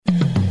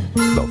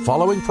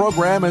following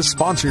program is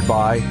sponsored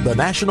by the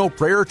National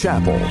Prayer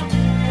Chapel.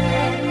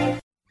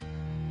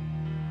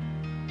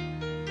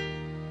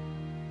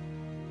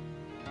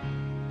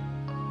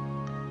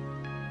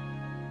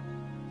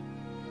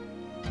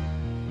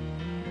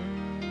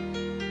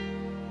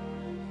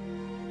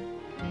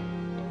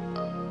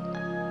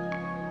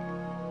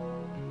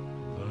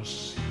 The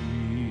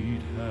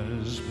seed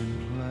has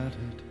been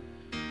planted,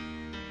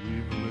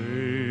 we've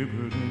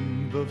labored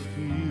in the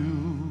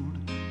field,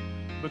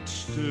 but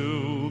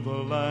still the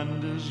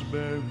land is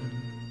barren,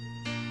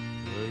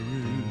 there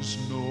is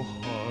no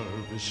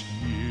harvest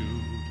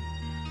yield.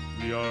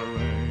 We are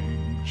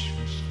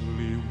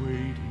anxiously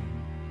waiting,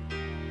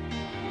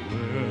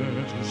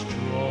 let us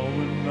draw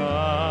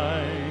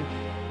nigh,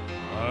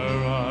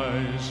 our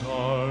eyes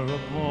are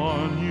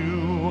upon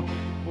you,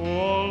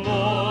 O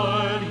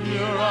Lord,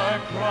 hear our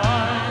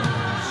cry,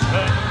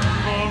 send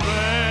the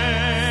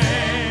rain,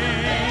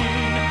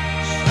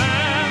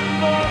 send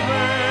the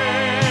rain,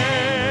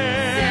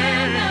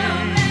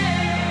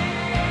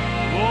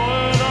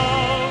 Lord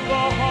of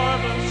the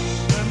harvest,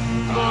 send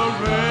the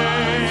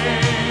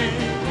rain,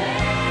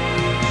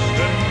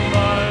 send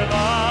thy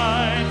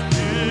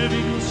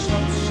life-giving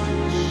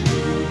substance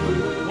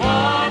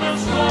on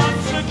us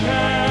once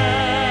again,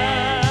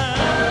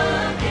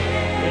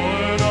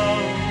 Lord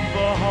of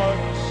the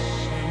harvest,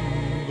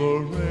 send the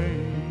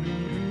rain.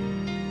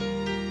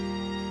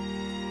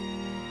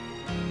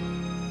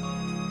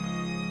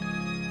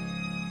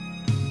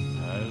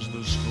 As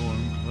the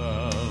storm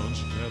clouds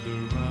gather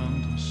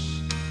round us,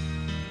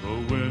 the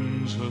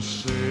winds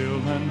assail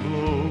and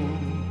blow,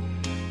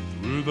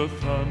 through the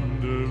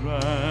thunder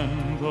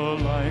and the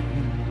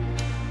lightning,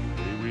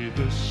 may we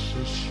this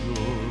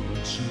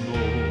assurance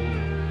know,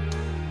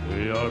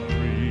 they are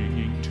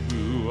bringing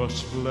to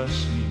us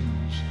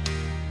blessings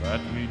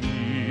that we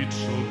need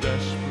so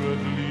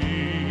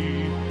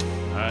desperately,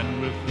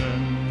 and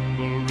within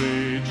the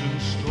raging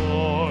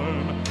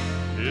storm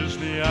is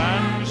the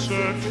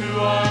answer to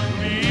our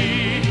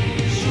plea.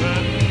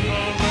 Send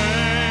the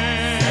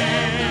rain,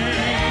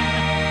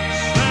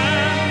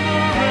 send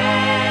the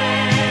rain,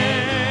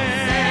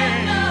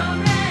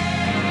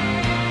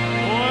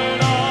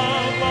 Lord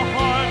of the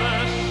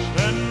harvest,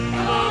 send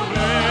the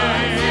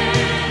rain,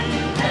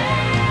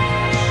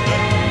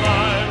 send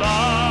thy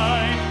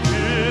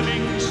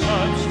life-giving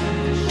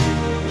substance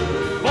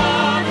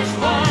on us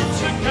once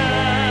again,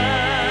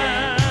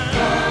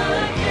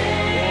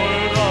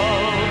 Lord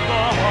of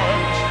the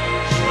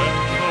harvest, send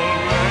the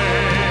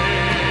rain,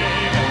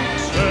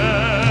 send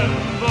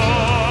the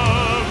rain,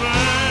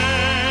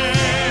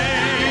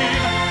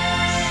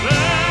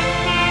 send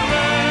the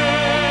rain,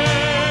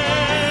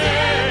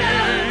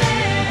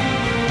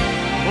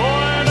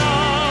 Lord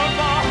of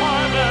the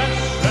harvest,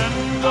 send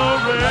the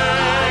rain,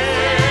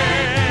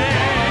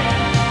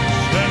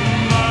 send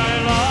thy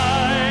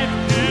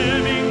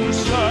life-giving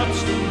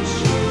substance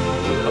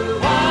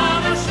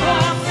upon us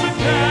once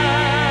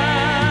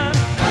again,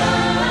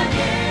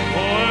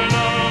 Lord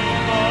of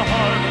the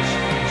harvest,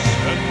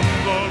 send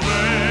the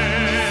rain,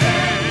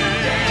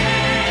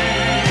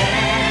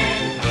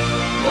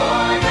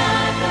 Lord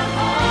of the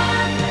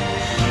harvest,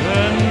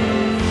 send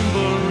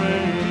the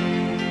rain.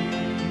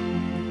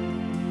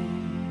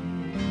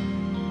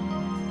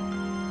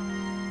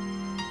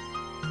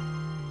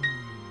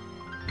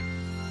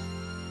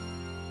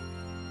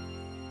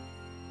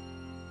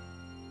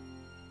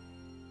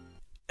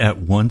 At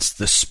once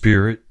the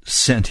Spirit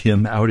sent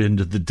him out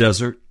into the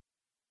desert.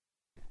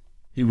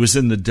 He was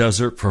in the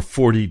desert for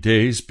 40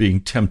 days,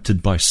 being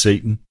tempted by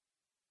Satan.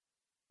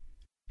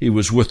 He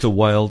was with the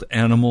wild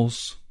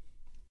animals,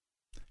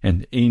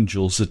 and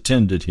angels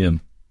attended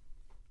him.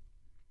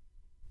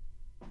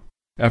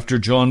 After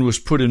John was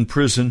put in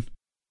prison,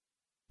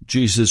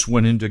 Jesus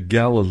went into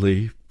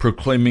Galilee,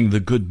 proclaiming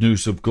the good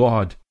news of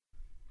God.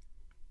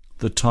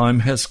 The time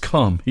has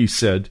come, he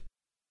said.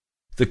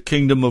 The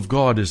kingdom of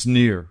God is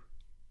near.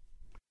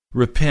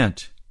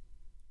 Repent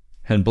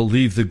and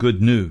believe the good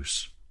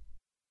news.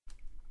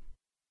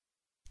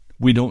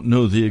 We don't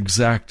know the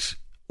exact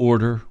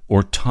order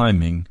or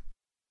timing.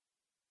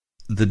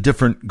 The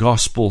different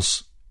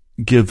Gospels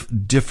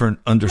give different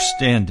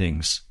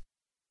understandings.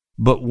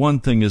 But one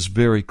thing is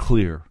very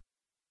clear.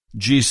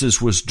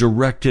 Jesus was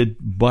directed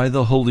by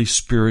the Holy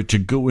Spirit to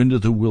go into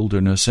the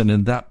wilderness, and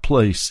in that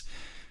place,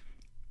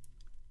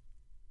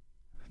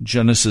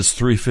 Genesis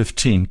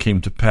 3:15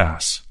 came to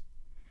pass.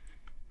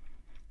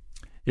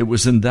 It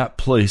was in that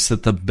place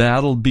that the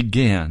battle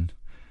began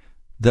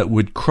that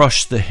would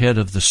crush the head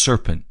of the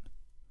serpent,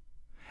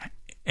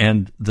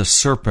 and the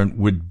serpent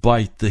would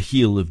bite the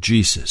heel of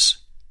Jesus.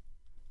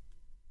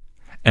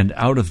 And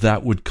out of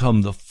that would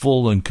come the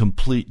full and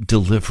complete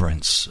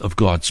deliverance of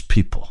God's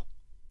people.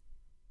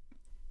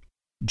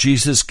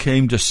 Jesus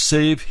came to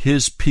save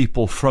his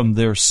people from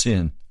their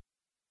sin.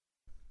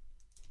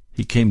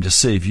 He came to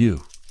save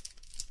you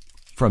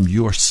from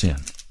your sin.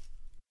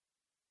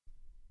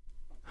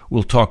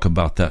 We'll talk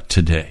about that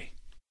today.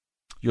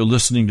 You're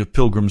listening to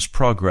Pilgrim's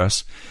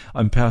Progress.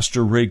 I'm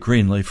Pastor Ray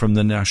Greenley from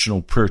the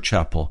National Prayer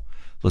Chapel.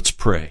 Let's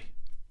pray.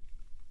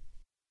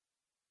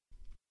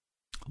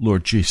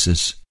 Lord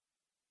Jesus,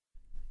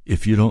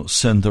 if you don't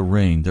send the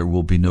rain, there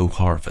will be no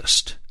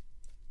harvest.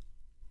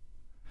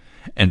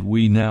 And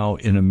we now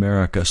in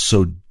America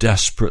so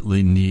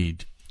desperately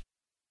need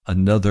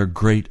another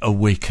great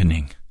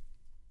awakening.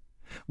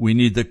 We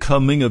need the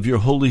coming of your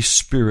Holy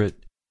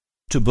Spirit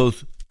to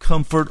both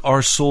comfort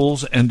our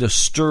souls and to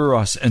stir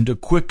us and to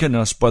quicken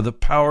us by the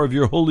power of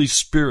your Holy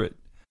Spirit.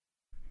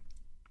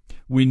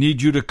 We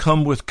need you to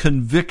come with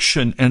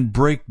conviction and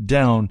break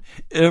down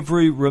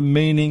every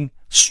remaining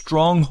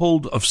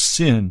stronghold of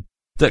sin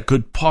that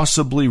could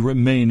possibly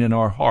remain in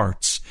our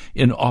hearts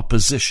in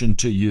opposition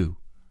to you.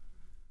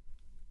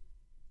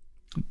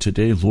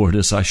 Today, Lord,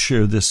 as I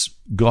share this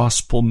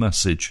gospel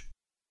message,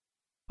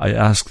 I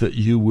ask that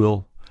you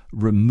will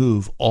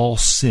remove all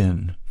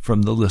sin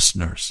from the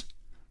listeners,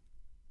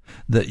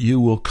 that you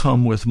will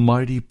come with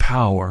mighty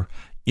power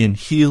in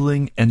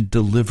healing and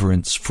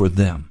deliverance for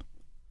them.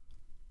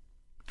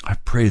 I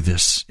pray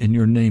this in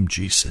your name,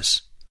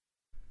 Jesus.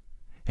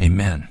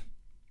 Amen.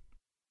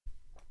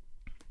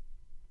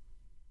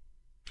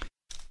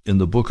 In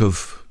the book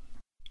of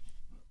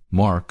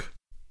Mark,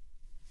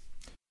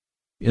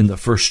 in the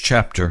first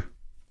chapter,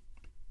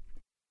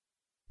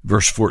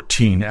 verse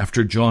 14,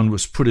 after John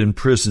was put in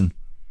prison,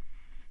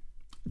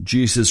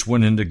 Jesus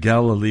went into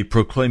Galilee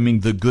proclaiming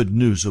the good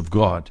news of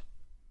God.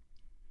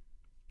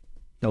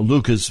 Now,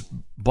 Luke is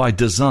by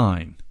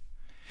design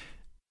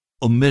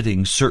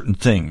omitting certain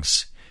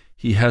things.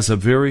 He has a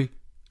very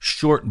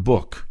short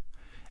book,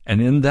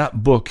 and in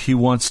that book he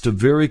wants to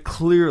very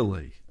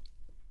clearly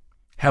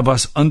have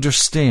us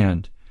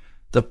understand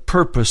the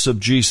purpose of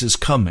Jesus'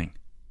 coming.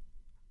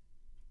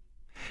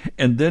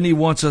 And then he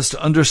wants us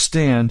to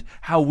understand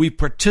how we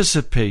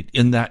participate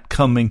in that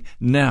coming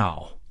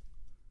now.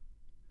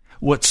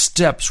 What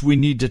steps we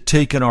need to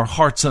take in our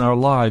hearts and our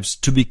lives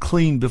to be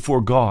clean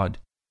before God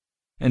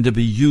and to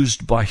be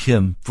used by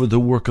him for the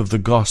work of the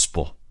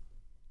gospel.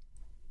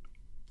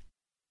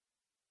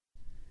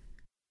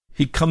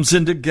 He comes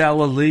into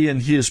Galilee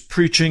and he is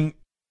preaching,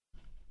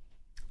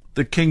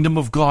 the kingdom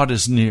of God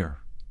is near.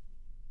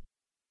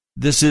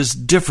 This is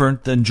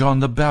different than John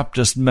the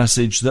Baptist's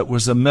message that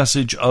was a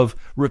message of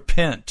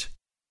repent.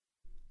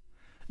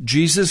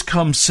 Jesus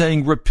comes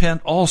saying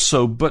repent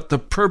also, but the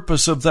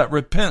purpose of that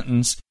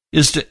repentance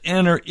is to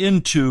enter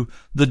into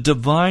the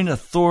divine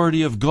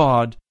authority of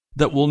God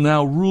that will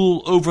now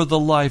rule over the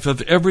life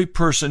of every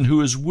person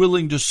who is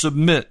willing to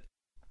submit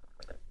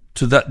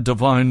to that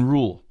divine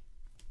rule.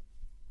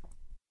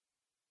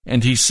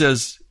 And he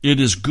says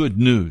it is good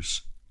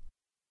news.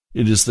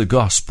 It is the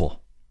gospel.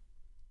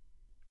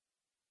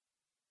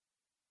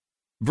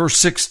 Verse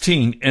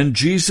 16, and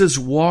Jesus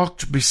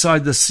walked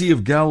beside the Sea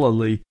of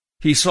Galilee.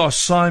 He saw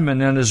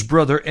Simon and his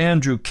brother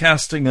Andrew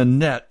casting a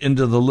net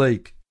into the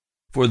lake,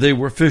 for they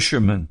were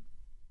fishermen.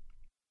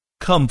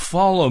 Come,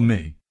 follow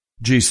me,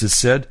 Jesus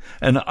said,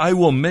 and I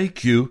will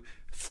make you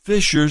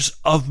fishers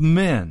of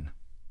men.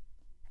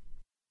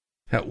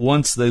 At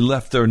once they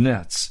left their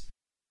nets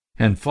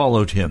and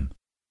followed him.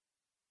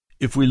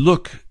 If we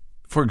look,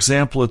 for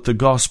example, at the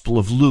Gospel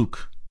of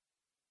Luke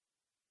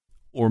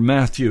or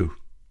Matthew,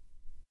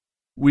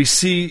 we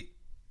see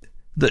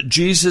that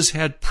Jesus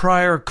had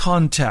prior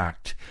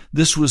contact.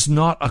 This was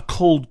not a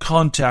cold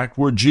contact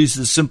where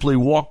Jesus simply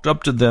walked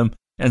up to them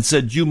and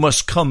said, you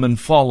must come and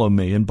follow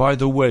me. And by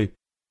the way,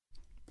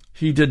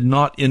 he did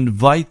not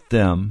invite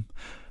them.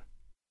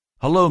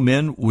 Hello,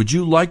 men, would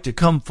you like to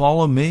come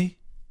follow me?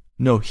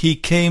 No, he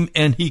came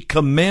and he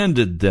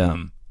commanded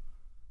them,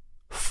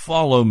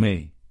 follow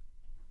me.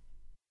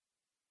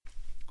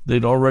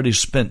 They'd already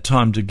spent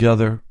time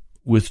together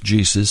with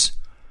Jesus.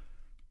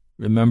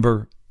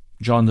 Remember,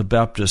 John the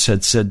Baptist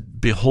had said,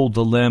 behold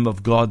the Lamb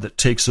of God that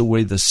takes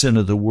away the sin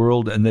of the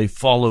world, and they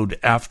followed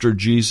after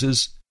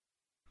Jesus.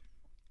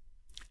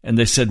 And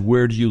they said,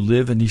 where do you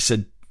live? And he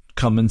said,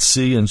 come and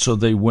see. And so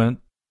they went.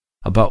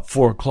 About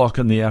 4 o'clock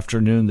in the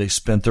afternoon, they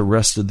spent the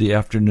rest of the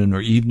afternoon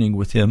or evening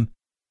with him.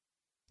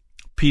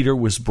 Peter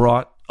was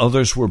brought.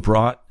 Others were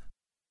brought.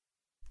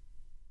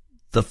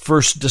 The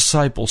first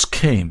disciples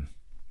came.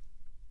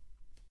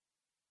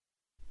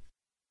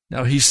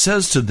 Now he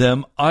says to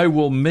them, I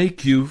will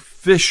make you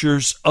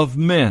fishers of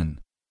men.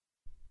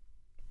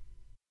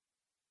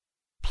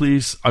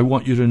 Please, I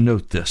want you to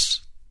note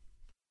this.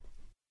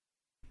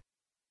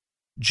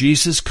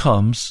 Jesus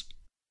comes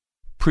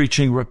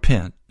preaching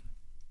repent.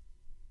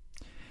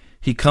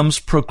 He comes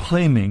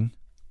proclaiming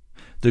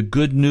the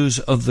good news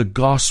of the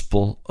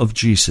gospel of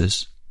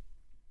Jesus,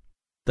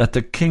 that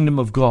the kingdom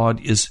of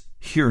God is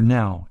here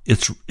now.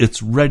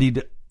 It's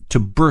ready to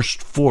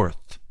burst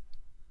forth.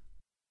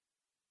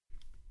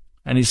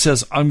 And he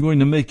says, I'm going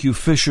to make you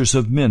fishers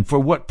of men. For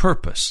what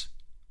purpose?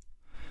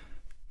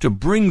 To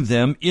bring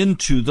them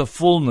into the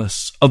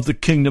fullness of the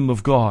kingdom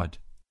of God.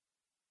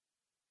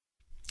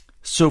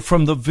 So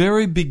from the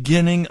very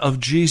beginning of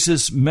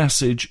Jesus'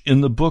 message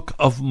in the book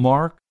of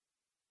Mark,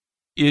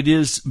 it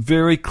is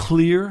very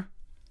clear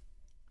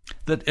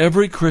that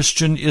every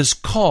Christian is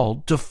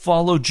called to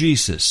follow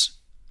Jesus.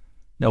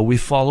 Now, we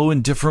follow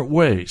in different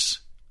ways.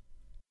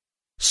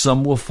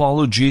 Some will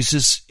follow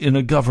Jesus in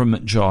a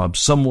government job.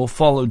 Some will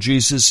follow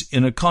Jesus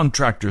in a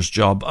contractor's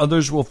job.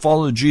 Others will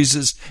follow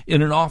Jesus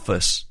in an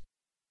office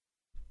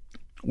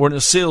or in a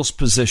sales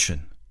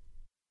position.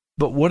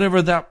 But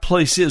whatever that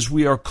place is,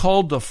 we are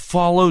called to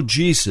follow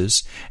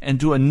Jesus and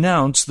to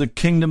announce the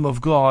kingdom of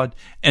God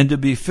and to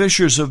be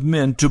fishers of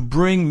men, to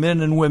bring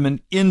men and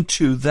women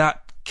into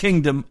that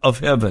kingdom of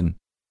heaven,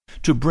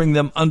 to bring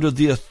them under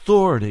the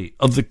authority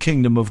of the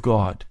kingdom of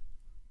God.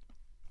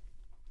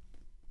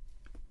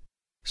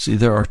 See,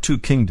 there are two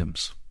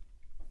kingdoms.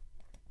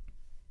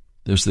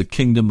 There's the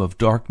kingdom of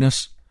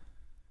darkness,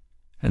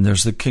 and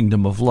there's the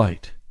kingdom of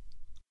light.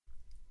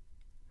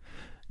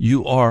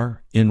 You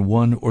are in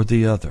one or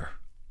the other.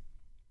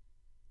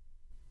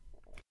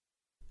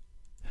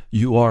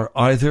 You are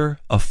either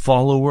a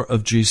follower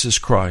of Jesus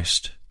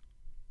Christ,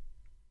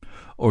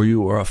 or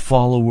you are a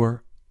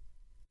follower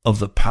of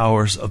the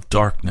powers of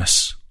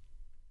darkness.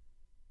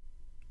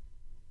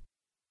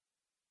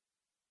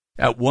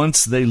 At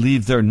once they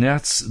leave their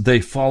nets,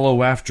 they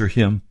follow after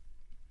him.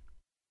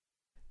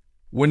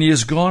 When he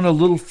has gone a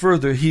little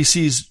further, he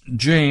sees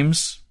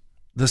James,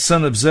 the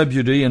son of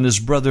Zebedee, and his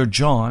brother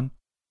John.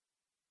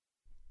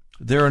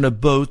 They're in a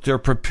boat, they're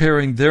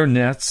preparing their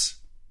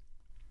nets.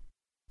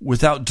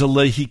 Without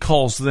delay, he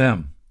calls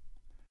them.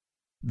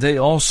 They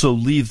also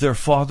leave their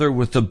father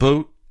with the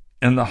boat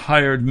and the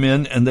hired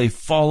men, and they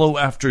follow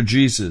after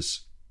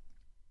Jesus.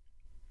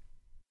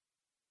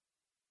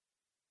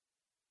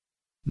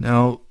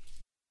 Now,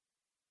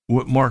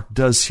 what Mark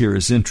does here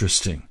is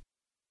interesting.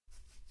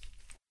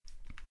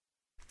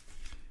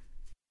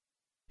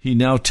 He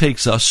now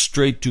takes us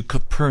straight to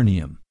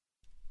Capernaum.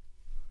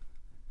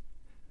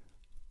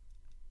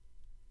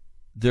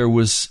 There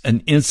was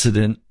an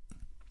incident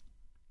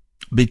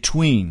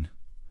between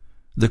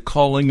the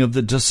calling of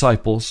the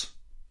disciples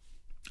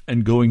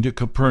and going to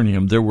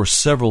Capernaum. There were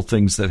several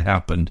things that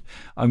happened.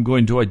 I'm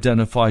going to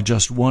identify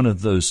just one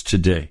of those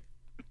today.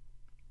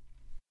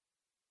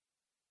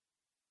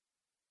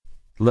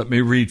 Let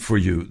me read for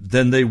you.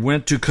 Then they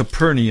went to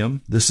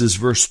Capernaum. This is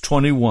verse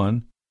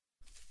 21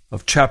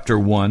 of chapter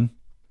 1.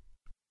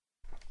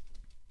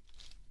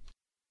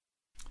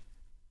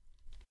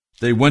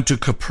 They went to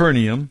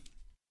Capernaum,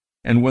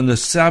 and when the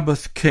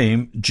Sabbath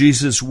came,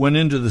 Jesus went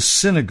into the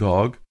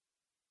synagogue,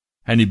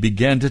 and he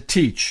began to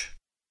teach.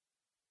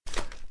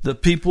 The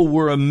people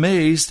were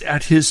amazed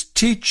at his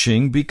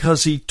teaching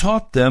because he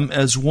taught them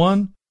as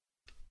one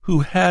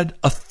who had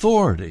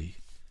authority,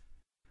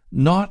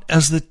 not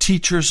as the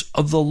teachers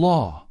of the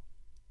law.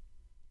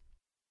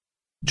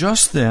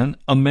 Just then,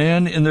 a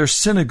man in their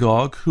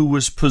synagogue who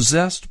was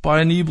possessed by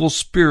an evil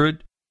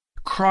spirit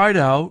cried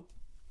out,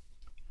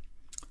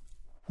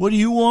 "What do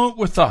you want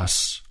with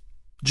us,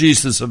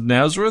 Jesus of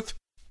Nazareth?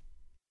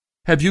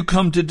 Have you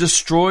come to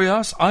destroy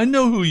us? I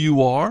know who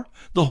you are,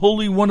 the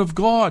Holy One of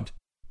God."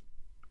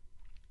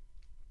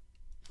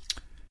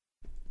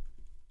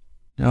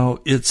 Now,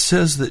 it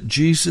says that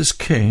Jesus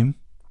came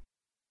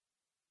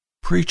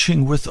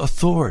preaching with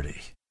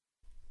authority.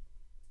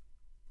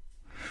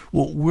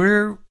 Well,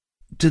 where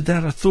did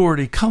that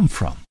authority come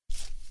from?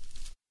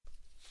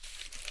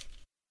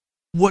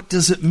 What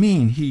does it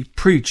mean he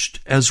preached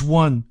as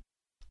one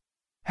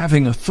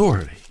having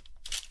authority?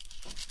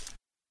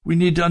 We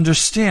need to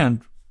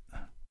understand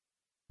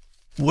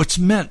what's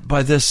meant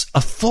by this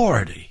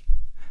authority.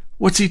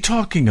 What's he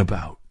talking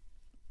about?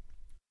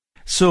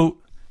 So,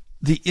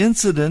 the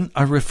incident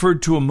I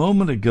referred to a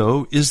moment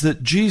ago is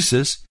that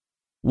Jesus,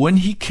 when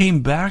he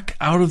came back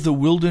out of the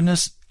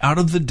wilderness, out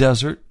of the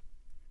desert,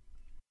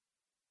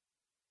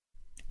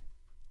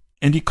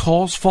 and he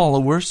calls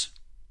followers,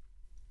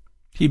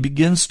 he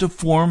begins to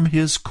form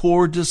his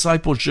core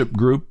discipleship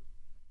group.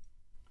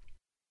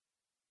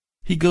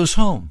 He goes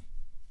home.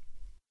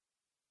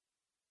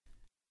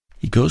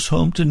 He goes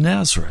home to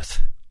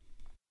Nazareth.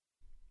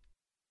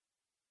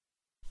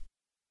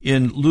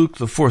 In Luke,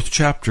 the 4th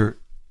chapter,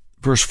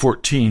 verse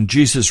 14,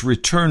 Jesus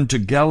returned to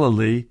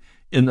Galilee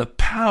in the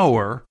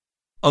power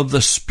of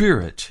the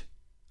Spirit.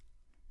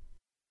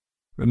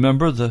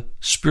 Remember, the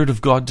Spirit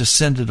of God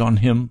descended on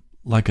him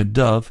like a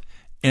dove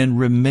and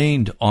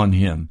remained on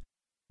him.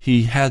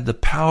 He had the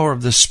power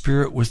of the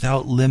Spirit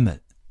without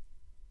limit.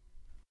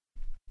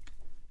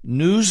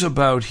 News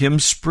about him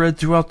spread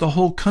throughout the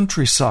whole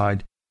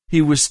countryside.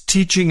 He was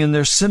teaching in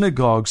their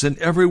synagogues, and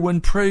everyone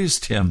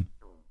praised him.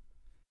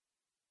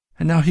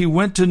 And now he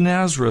went to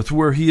Nazareth,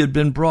 where he had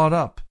been brought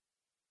up.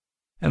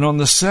 And on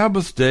the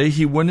Sabbath day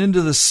he went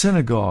into the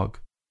synagogue,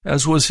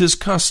 as was his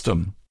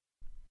custom.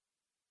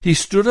 He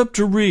stood up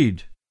to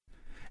read,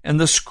 and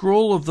the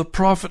scroll of the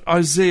prophet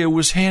Isaiah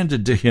was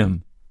handed to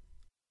him.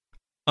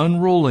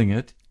 Unrolling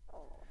it,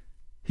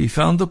 he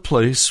found the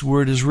place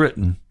where it is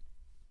written,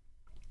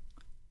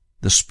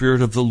 "The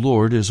Spirit of the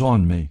Lord is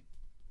on me,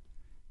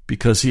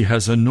 because he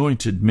has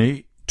anointed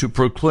me to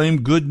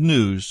proclaim good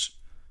news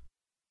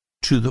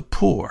to the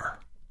poor,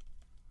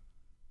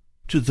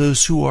 to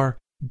those who are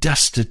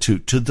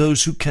destitute, to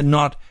those who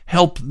cannot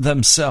help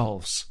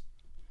themselves.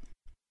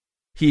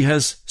 He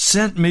has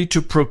sent me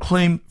to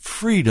proclaim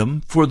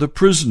freedom for the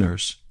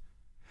prisoners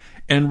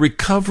and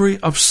recovery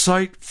of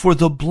sight for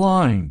the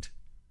blind,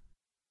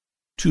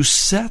 to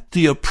set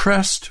the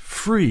oppressed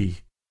free,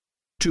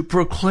 to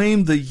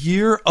proclaim the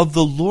year of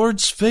the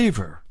Lord's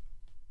favor.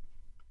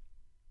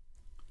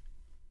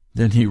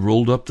 Then he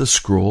rolled up the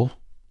scroll,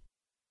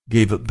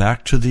 gave it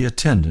back to the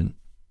attendant,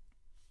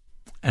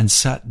 and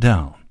sat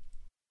down.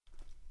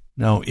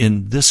 Now,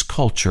 in this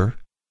culture,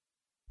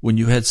 when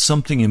you had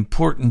something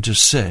important to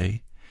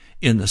say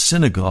in the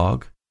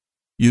synagogue,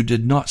 you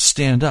did not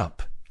stand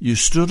up. You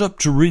stood up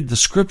to read the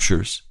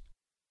scriptures,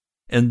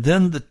 and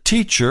then the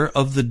teacher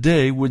of the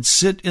day would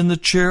sit in the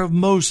chair of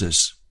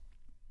Moses.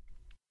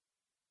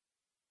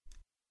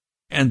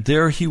 And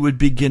there he would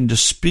begin to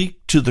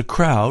speak to the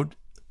crowd,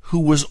 who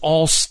was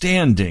all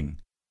standing.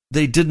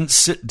 They didn't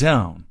sit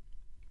down.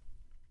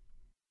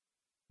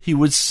 He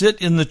would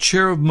sit in the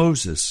chair of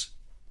Moses.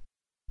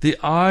 The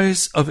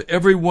eyes of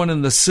everyone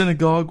in the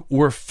synagogue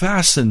were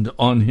fastened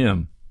on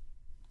him.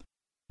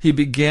 He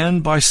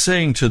began by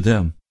saying to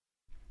them,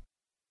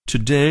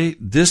 "Today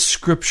this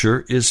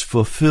scripture is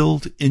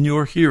fulfilled in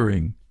your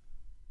hearing."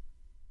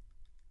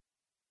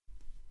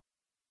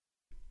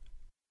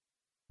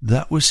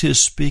 That was his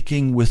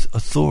speaking with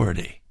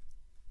authority.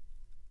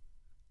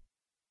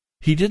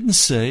 He didn't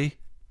say,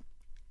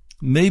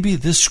 "Maybe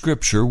this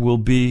scripture will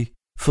be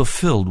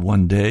fulfilled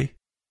one day,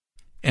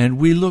 and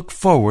we look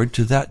forward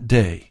to that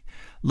day.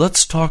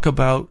 Let's talk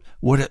about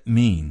what it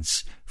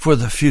means for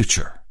the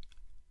future."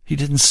 He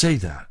didn't say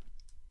that.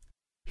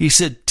 He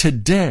said,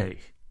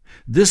 "Today,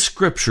 this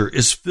scripture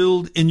is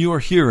filled in your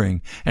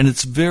hearing," and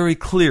it's very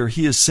clear.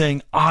 He is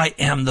saying, "I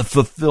am the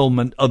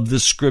fulfillment of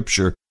this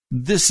scripture.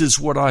 This is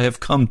what I have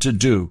come to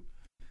do."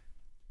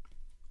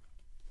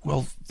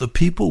 Well, the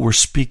people were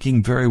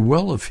speaking very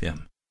well of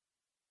him.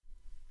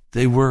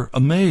 They were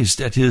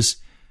amazed at his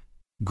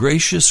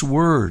gracious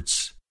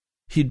words.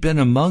 He'd been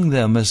among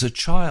them as a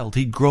child.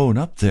 He'd grown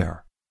up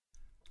there.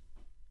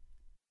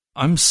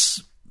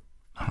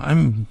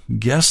 I'm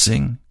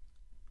guessing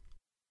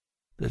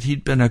that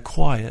he'd been a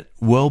quiet,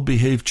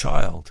 well-behaved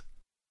child.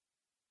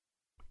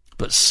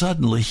 But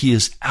suddenly he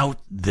is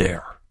out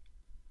there.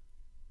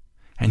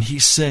 And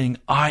he's saying,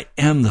 "I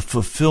am the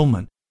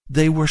fulfillment."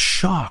 They were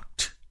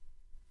shocked.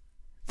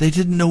 They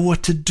didn't know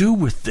what to do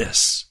with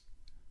this.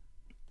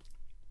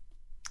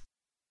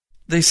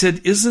 They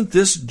said, "Isn't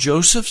this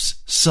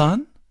Joseph's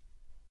son?"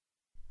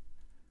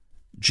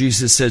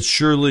 Jesus said,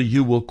 "Surely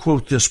you will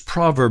quote this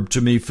proverb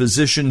to me,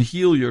 'Physician,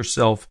 heal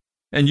yourself,'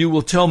 and you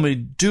will tell me,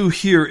 'Do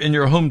here in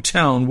your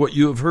hometown what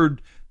you have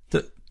heard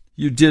that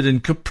you did in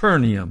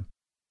Capernaum.'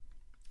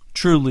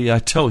 Truly I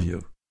tell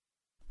you,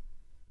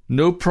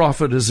 no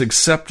prophet is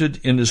accepted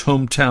in his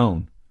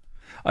hometown.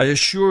 I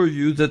assure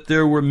you that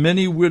there were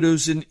many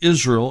widows in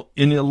Israel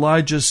in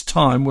Elijah's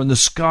time when the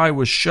sky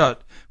was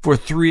shut for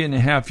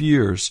 3.5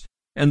 years,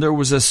 and there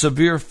was a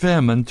severe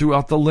famine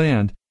throughout the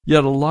land.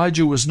 Yet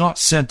Elijah was not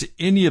sent to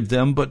any of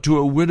them, but to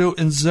a widow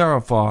in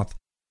Zarephath,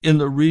 in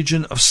the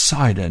region of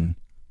Sidon.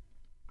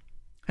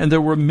 And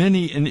there were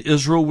many in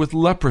Israel with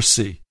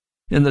leprosy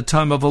in the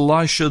time of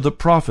Elisha the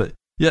prophet,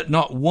 yet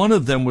not one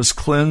of them was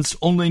cleansed,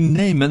 only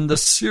Naaman the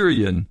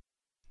Syrian."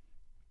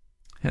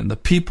 And the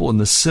people in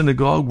the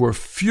synagogue were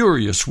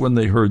furious when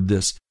they heard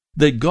this.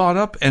 They got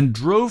up and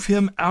drove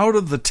him out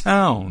of the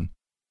town,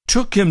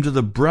 took him to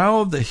the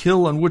brow of the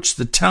hill on which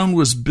the town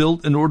was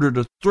built in order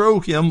to throw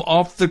him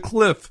off the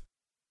cliff.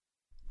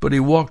 But he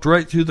walked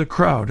right through the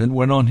crowd and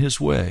went on his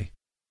way.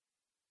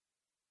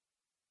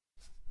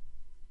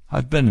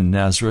 I've been in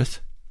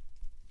Nazareth.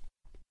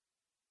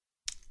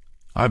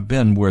 I've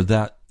been where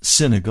that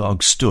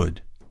synagogue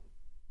stood.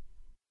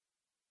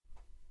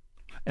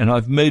 And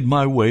I've made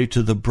my way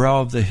to the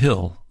brow of the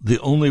hill, the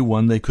only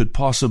one they could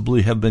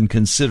possibly have been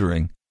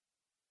considering.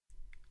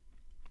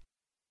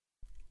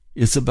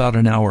 It's about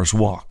an hour's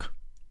walk.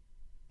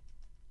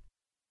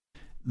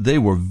 They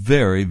were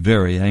very,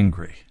 very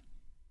angry.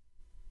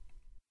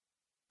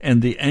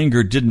 And the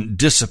anger didn't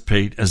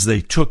dissipate as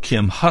they took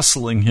him,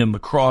 hustling him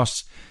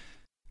across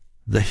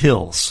the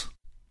hills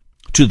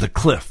to the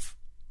cliff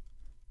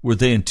where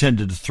they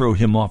intended to throw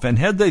him off. And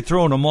had they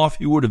thrown him off,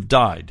 he would have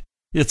died.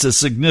 It's a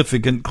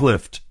significant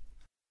cliff.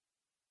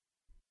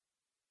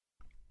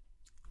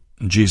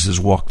 And Jesus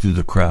walked through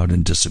the crowd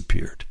and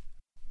disappeared.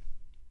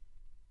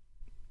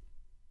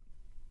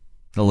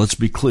 Now let's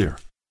be clear.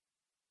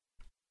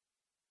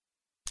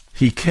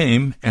 He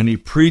came and he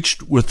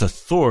preached with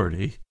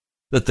authority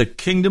that the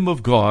kingdom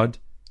of God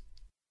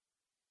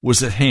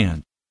was at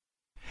hand,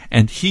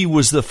 and he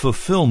was the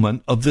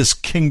fulfillment of this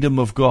kingdom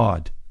of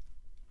God.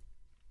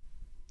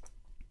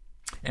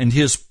 And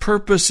his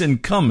purpose in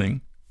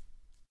coming,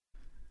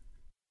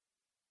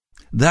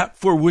 that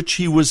for which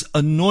he was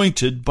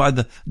anointed by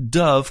the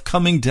dove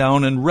coming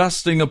down and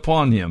resting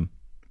upon him,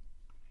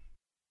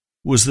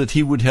 was that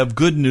he would have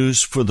good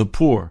news for the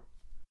poor,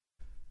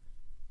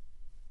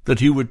 that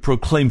he would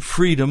proclaim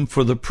freedom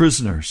for the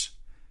prisoners,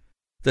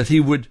 that he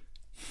would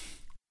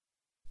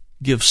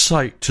give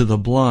sight to the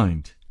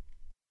blind,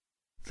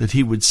 that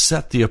he would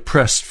set the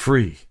oppressed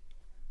free,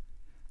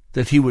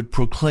 that he would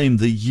proclaim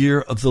the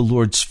year of the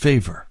Lord's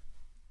favor.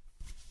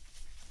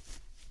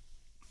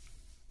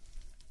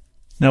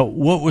 Now,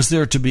 what was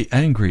there to be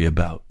angry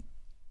about?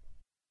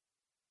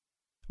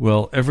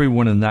 Well,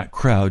 everyone in that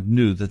crowd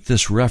knew that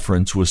this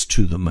reference was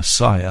to the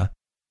Messiah,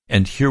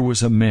 and here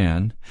was a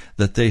man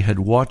that they had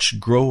watched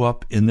grow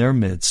up in their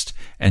midst,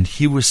 and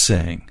he was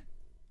saying,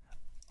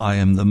 I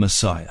am the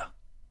Messiah.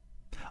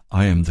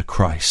 I am the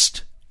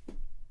Christ.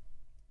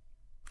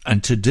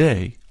 And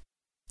today,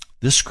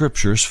 this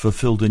scripture is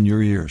fulfilled in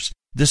your ears.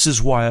 This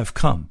is why I've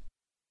come,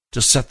 to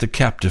set the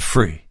captive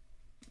free,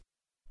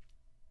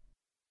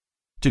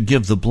 to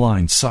give the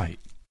blind sight.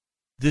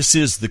 This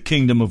is the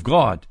kingdom of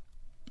God.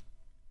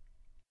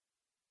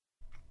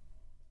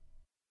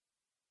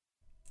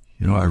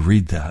 You know, I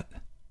read that.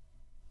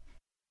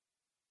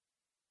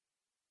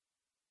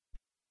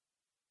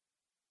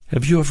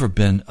 Have you ever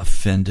been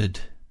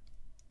offended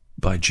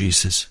by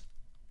Jesus?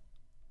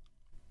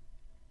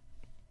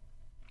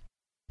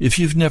 If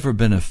you've never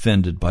been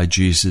offended by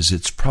Jesus,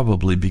 it's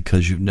probably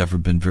because you've never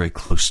been very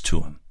close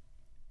to him.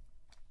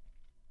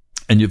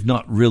 And you've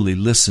not really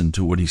listened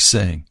to what he's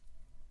saying.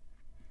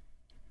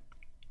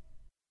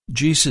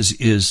 Jesus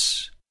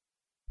is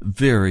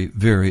very,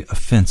 very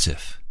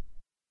offensive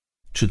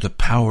to the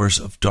powers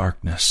of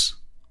darkness.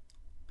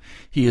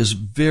 He is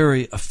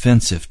very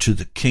offensive to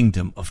the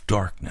kingdom of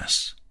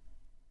darkness.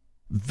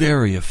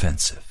 Very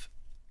offensive.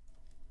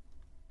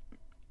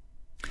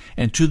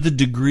 And to the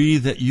degree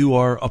that you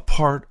are a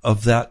part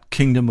of that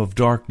kingdom of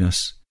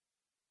darkness,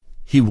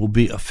 he will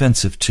be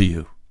offensive to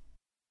you.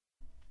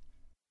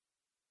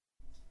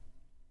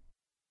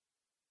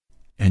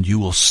 And you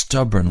will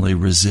stubbornly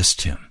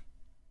resist him.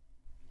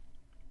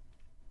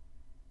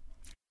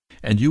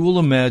 And you will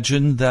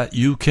imagine that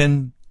you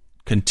can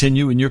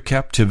continue in your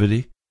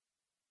captivity.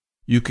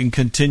 You can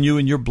continue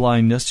in your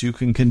blindness. You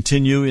can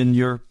continue in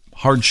your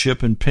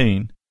hardship and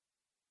pain.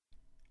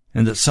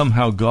 And that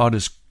somehow God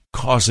is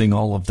causing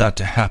all of that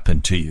to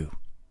happen to you.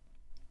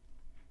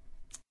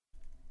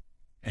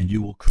 And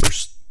you will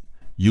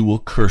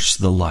curse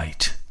the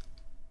light.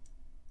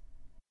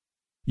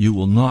 You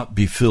will not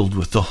be filled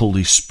with the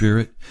Holy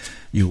Spirit.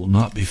 You will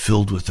not be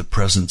filled with the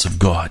presence of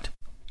God.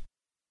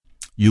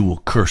 You will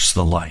curse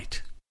the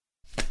light.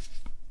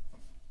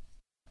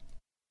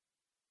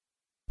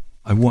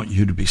 I want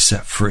you to be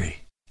set free.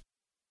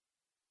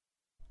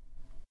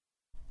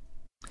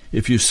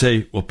 If you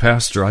say, well,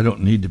 Pastor, I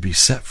don't need to be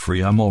set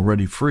free. I'm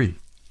already free.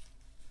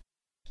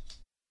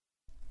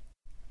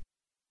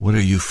 What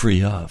are you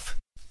free of?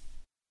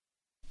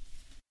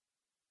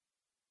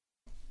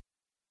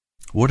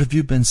 What have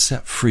you been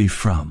set free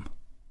from?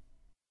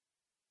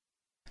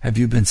 Have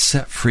you been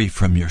set free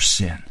from your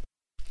sin?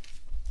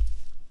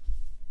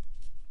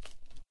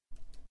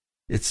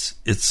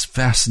 It's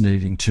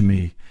fascinating to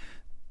me,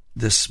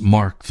 this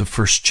Mark, the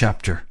first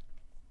chapter.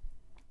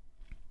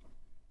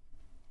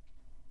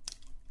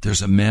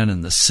 There's a man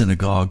in the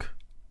synagogue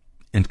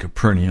in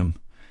Capernaum.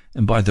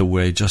 And by the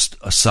way, just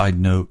a side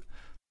note,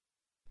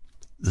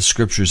 the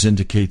scriptures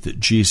indicate that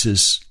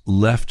Jesus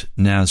left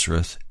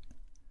Nazareth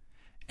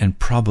and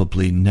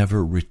probably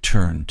never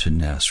returned to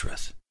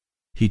Nazareth.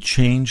 He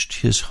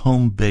changed his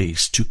home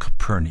base to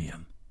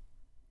Capernaum.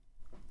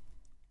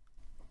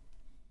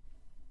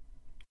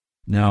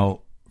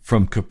 Now,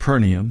 from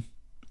Capernaum,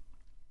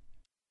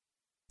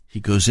 he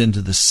goes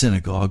into the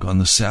synagogue on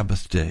the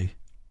Sabbath day,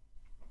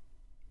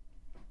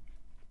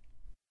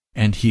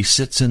 and he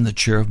sits in the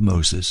chair of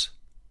Moses,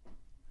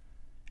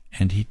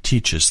 and he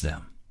teaches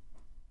them.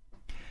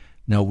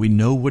 Now, we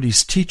know what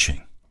he's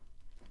teaching.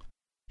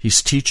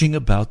 He's teaching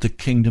about the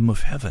kingdom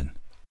of heaven.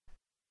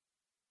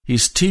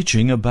 He's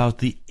teaching about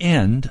the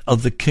end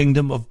of the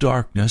kingdom of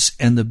darkness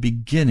and the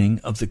beginning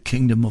of the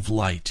kingdom of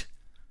light.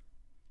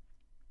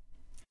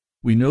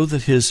 We know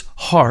that his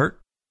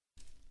heart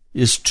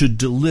is to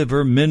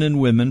deliver men and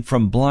women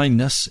from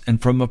blindness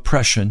and from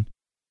oppression,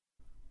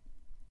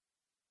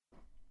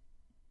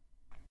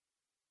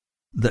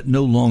 that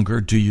no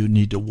longer do you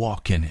need to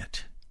walk in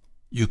it.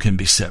 You can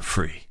be set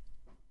free.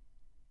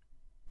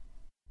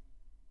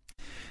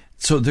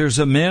 So there's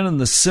a man in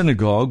the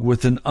synagogue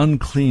with an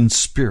unclean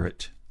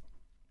spirit.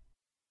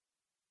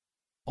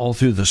 All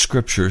through the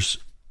scriptures,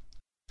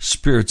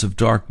 spirits of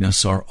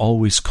darkness are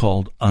always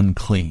called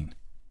unclean.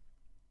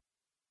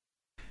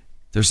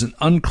 There's an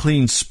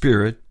unclean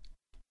spirit,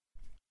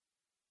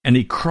 and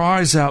he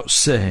cries out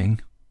saying,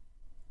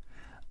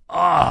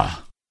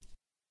 what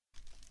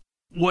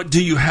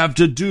do you have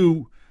to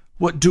do?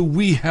 What do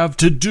we have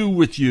to do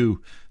with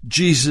you,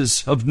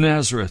 Jesus of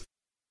Nazareth?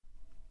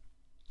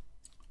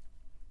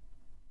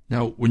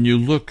 Now, when you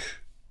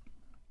look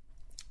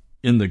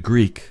in the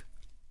Greek,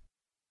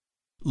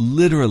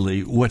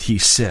 literally what he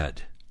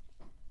said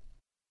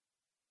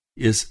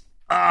is,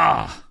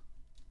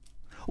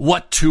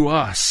 what to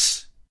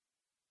us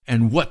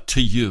and what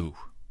to you?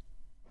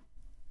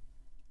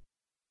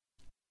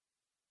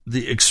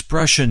 The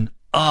expression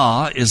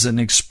is an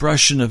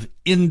expression of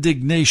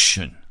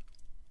indignation,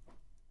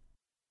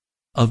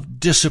 of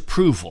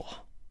disapproval.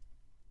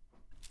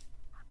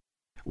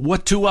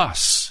 What to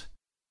us?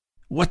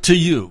 What to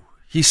you?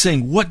 He's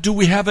saying, what do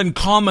we have in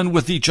common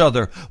with each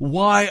other?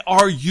 Why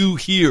are you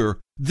here,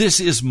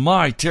 This is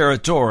my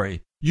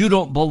territory. You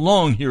don't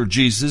belong here,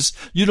 Jesus.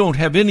 You don't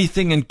have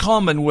anything in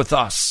common with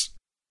us.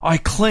 I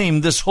claim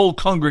this whole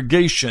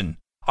congregation.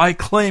 I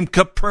claim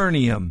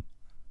Capernaum.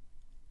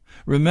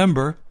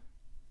 Remember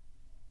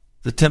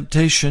the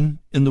temptation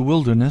in the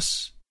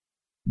wilderness?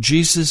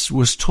 Jesus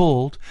was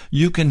told,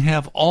 you can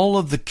have all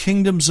of the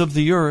kingdoms of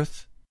the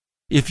earth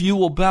if you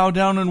will bow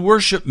down and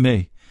worship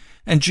me.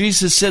 And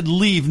Jesus said,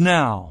 leave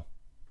now.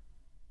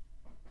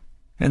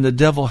 And the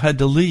devil had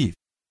to leave.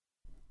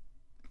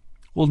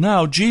 Well,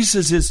 now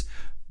Jesus is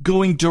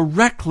going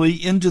directly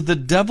into the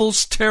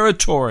devil's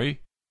territory.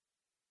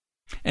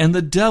 And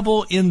the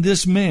devil in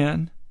this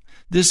man,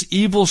 this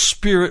evil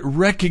spirit,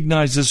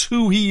 recognizes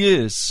who he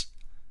is.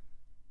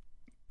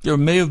 There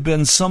may have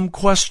been some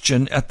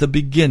question at the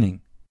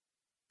beginning,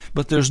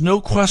 but there's no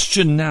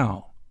question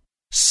now.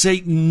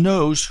 Satan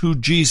knows who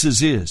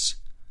Jesus is.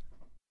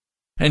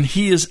 And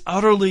he is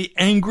utterly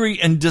angry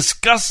and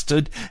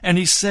disgusted, and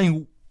he's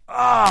saying,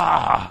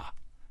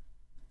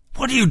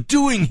 what are you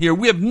doing here?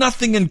 We have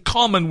nothing in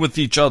common with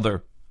each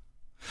other.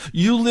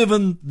 You live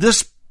in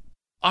this,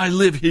 I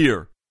live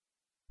here.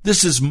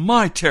 This is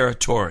my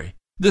territory.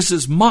 This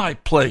is my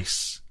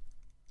place.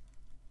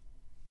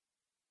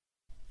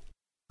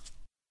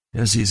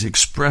 As he's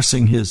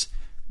expressing his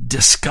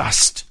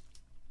disgust,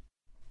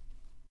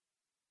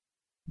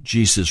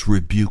 Jesus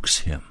rebukes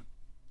him.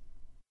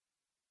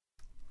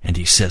 And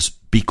he says,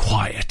 be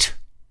quiet.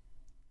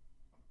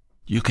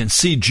 You can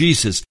see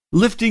Jesus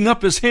lifting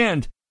up his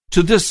hand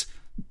to this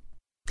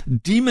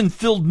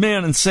demon-filled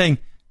man and saying,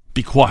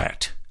 be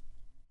quiet.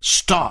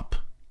 Stop.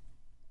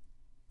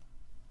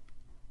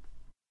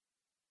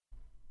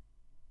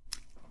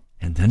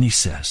 And then he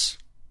says,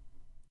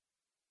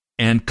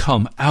 and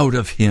come out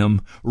of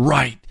him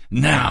right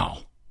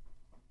now.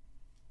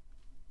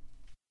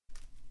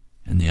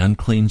 And the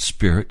unclean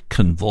spirit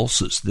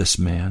convulses this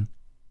man,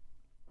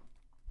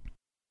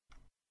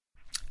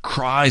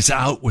 cries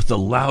out with a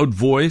loud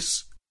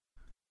voice,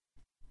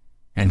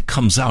 and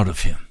comes out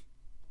of him.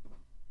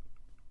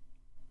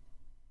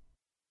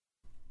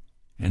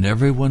 And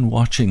everyone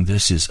watching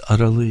this is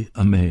utterly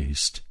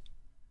amazed.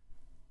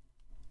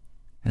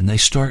 And they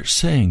start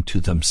saying to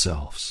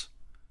themselves,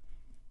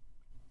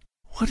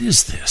 what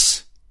is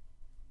this?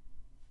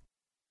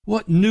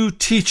 What new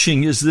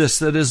teaching is this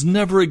that has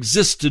never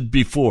existed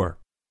before?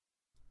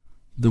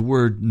 The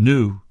word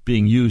new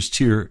being used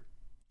here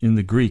in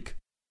the Greek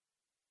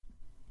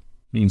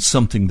means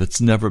something that's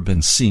never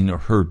been seen or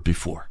heard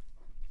before.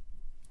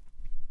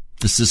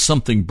 This is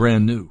something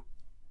brand new.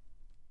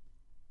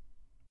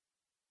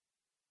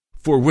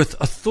 For with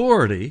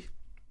authority,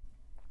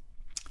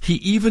 he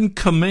even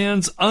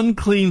commands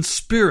unclean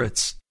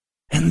spirits,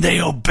 and they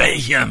obey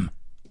him.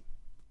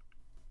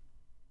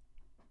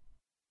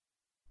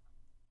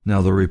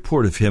 Now the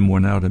report of him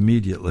went out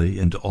immediately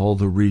into all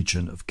the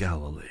region of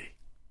Galilee.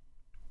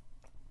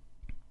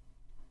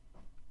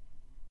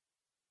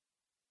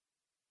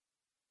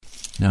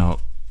 Now,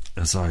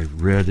 as I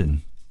read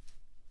and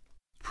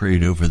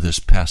prayed over this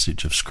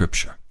passage of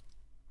Scripture,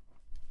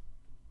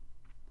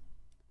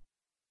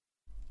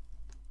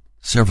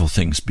 several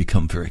things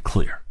become very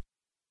clear.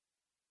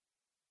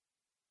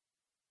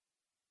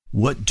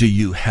 What do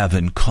you have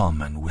in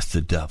common with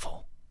the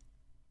devil?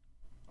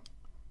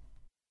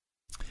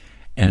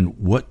 And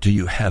what do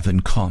you have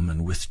in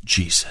common with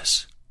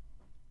Jesus?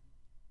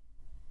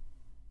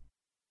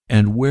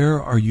 And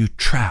where are you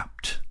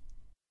trapped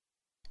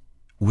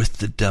with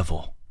the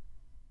devil?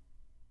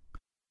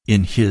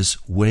 In his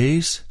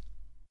ways,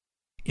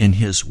 in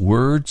his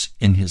words,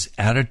 in his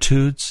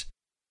attitudes,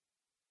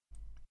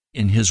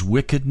 in his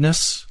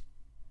wickedness?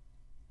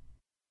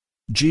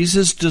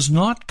 Jesus does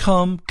not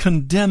come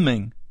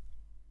condemning.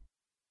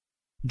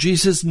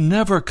 Jesus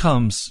never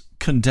comes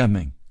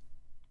condemning.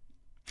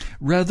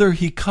 Rather,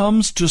 he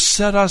comes to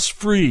set us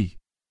free,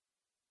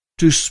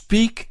 to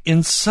speak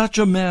in such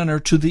a manner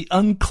to the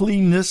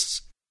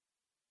uncleanness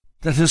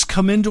that has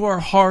come into our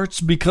hearts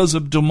because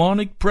of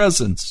demonic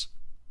presence.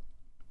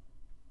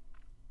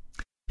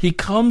 He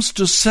comes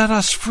to set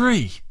us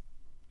free.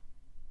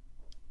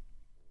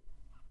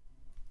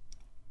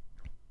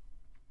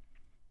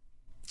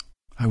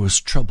 I was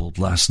troubled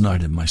last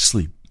night in my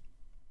sleep.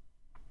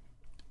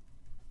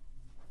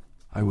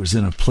 I was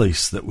in a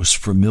place that was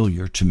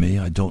familiar to me.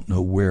 I don't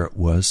know where it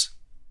was.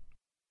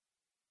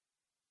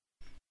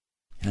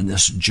 And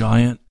this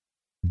giant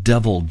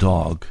devil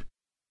dog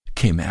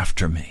came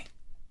after me.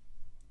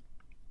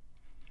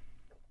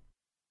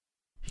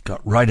 He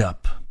got right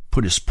up,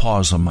 put his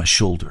paws on my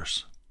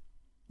shoulders,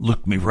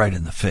 looked me right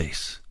in the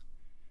face.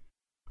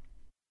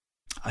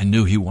 I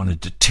knew he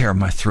wanted to tear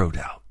my throat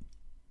out.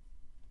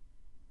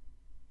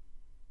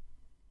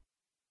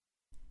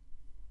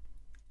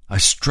 I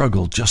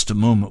struggled just a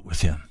moment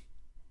with him.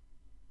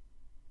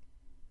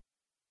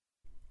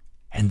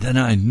 And then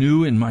I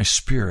knew in my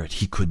spirit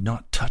he could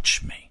not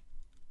touch me.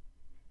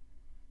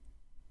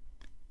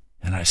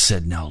 And I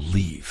said, now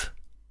leave.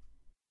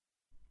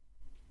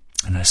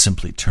 And I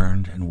simply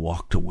turned and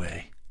walked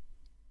away.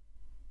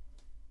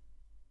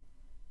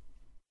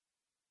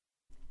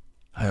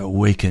 I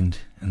awakened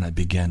and I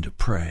began to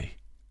pray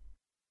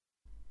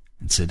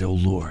and said, "Oh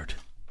Lord,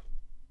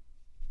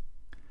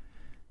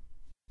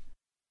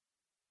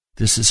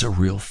 this is a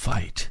real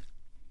fight.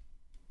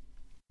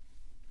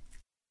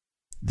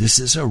 This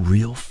is a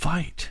real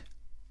fight.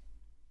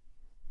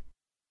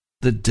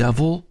 The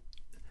devil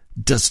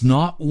does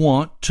not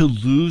want to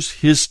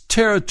lose his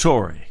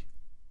territory.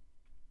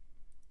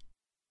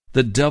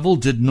 The devil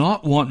did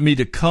not want me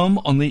to come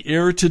on the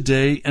air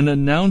today and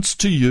announce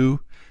to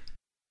you,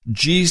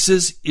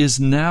 Jesus is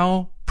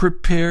now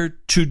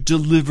prepared to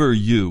deliver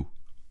you.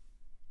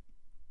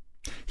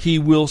 He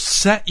will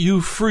set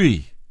you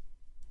free.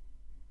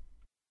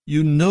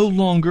 You no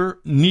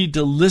longer need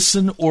to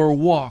listen or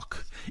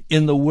walk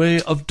in the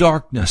way of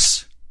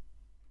darkness.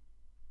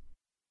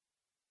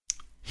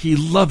 He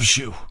loves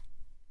you.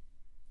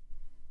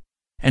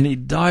 And he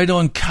died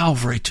on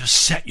Calvary to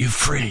set you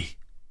free.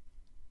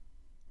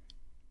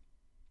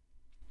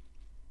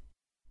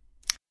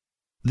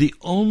 The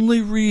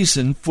only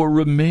reason for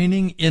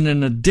remaining in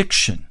an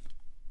addiction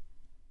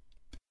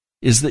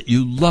is that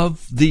you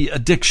love the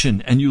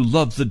addiction and you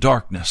love the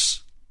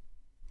darkness.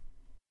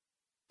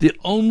 The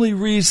only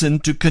reason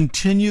to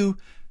continue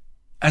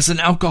as an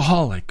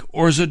alcoholic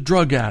or as a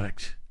drug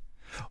addict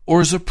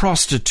or as a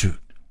prostitute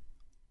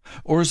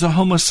or as a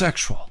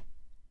homosexual,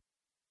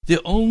 the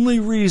only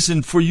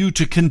reason for you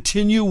to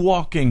continue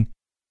walking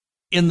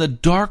in the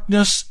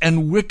darkness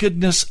and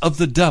wickedness of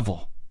the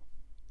devil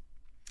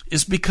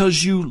is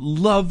because you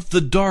love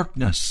the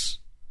darkness.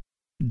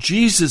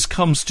 Jesus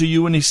comes to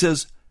you and he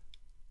says,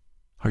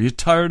 "Are you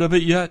tired of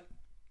it yet?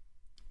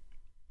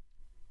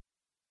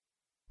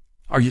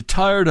 Are you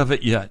tired of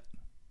it yet?"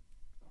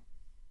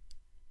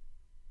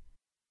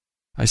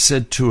 I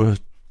said to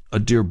a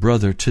dear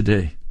brother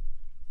today,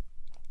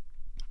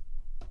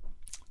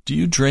 "Do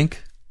you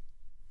drink?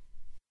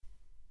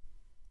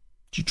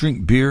 Do you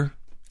drink beer,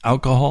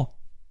 alcohol?"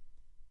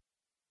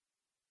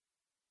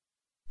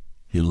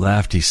 He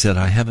laughed. He said,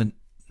 I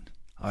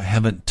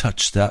haven't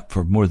touched that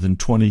for more than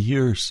 20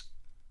 years.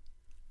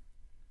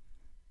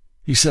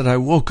 He said, I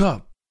woke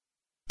up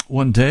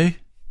one day.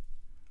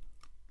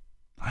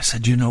 I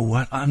said, you know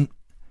what? I'm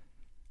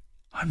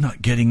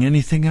not getting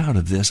anything out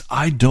of this.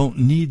 I don't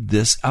need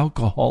this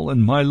alcohol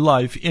in my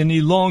life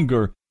any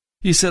longer.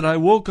 He said, I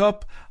woke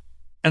up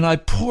and I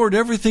poured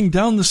everything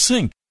down the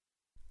sink.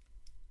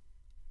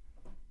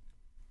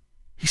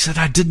 He said,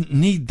 I didn't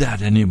need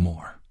that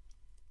anymore.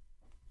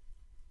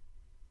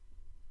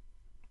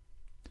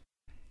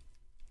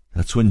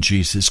 That's when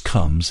Jesus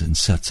comes and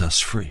sets us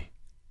free.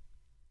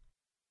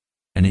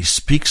 And he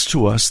speaks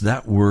to us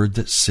that word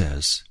that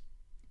says,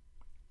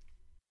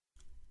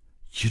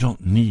 you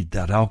don't need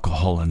that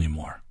alcohol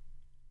anymore.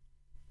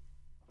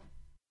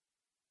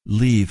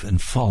 Leave and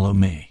follow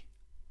me.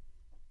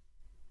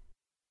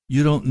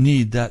 You don't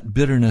need that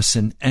bitterness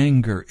and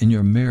anger in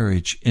your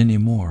marriage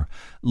anymore.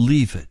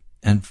 Leave it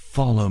and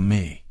follow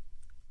me.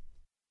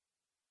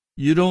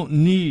 You don't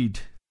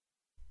need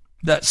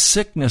that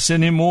sickness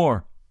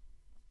anymore.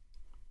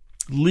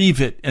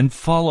 Leave it and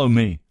follow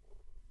me.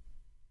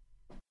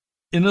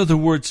 In other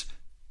words,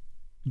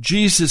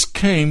 Jesus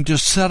came to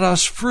set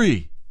us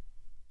free,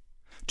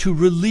 to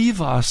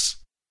relieve us.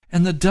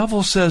 And the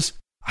devil says,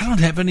 I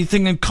don't have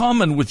anything in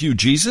common with you,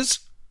 Jesus.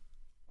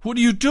 What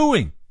are you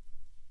doing?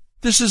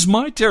 This is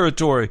my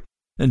territory.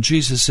 And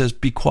Jesus says,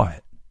 be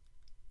quiet.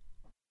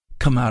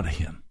 Come out of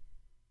him.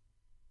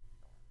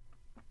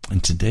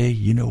 And today,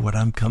 you know what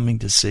I'm coming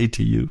to say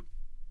to you?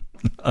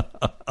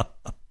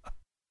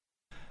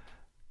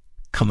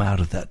 Come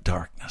out of that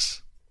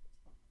darkness.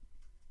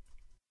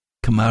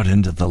 Come out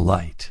into the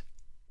light.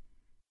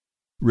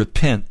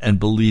 Repent and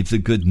believe the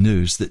good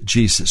news that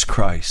Jesus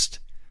Christ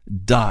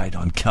died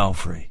on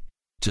Calvary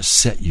to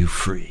set you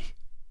free.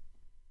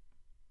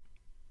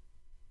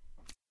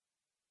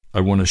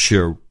 I want to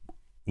share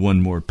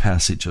one more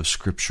passage of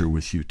Scripture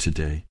with you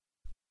today.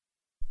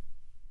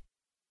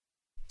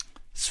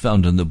 It's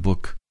found in the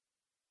book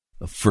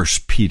of 1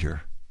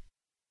 Peter.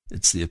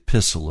 It's the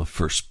epistle of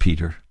 1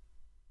 Peter.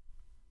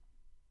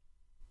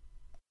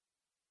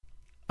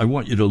 I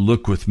want you to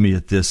look with me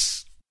at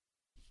this.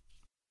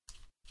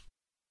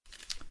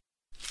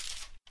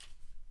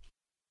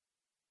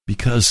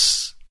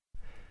 Because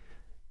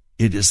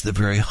it is the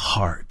very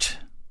heart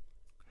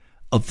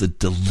of the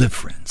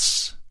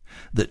deliverance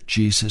that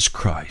Jesus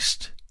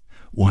Christ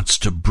wants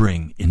to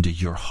bring into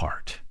your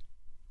heart.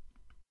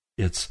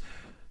 It's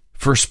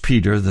 1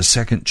 Peter, the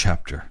 2nd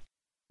chapter.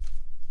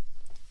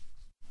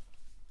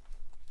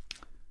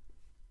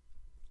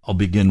 I'll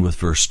begin with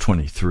verse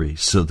 23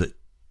 so that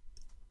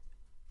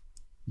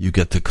you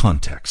get the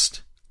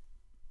context.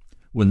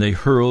 When they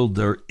hurled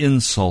their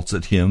insults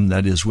at him,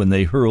 that is, when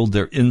they hurled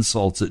their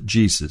insults at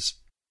Jesus,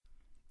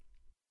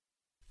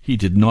 he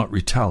did not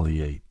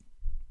retaliate.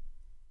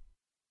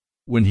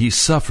 When he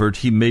suffered,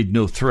 he made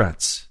no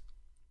threats.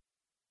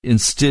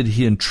 Instead,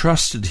 he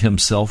entrusted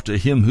himself to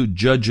him who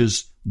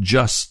judges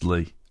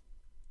justly.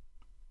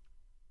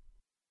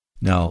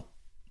 Now,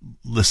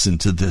 listen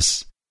to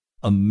this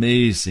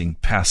amazing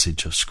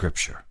passage of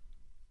Scripture.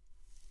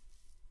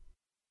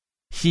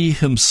 He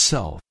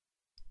himself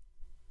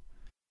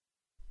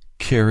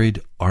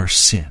carried our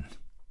sin.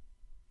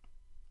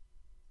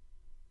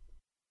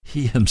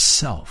 He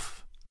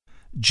himself,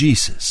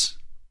 Jesus.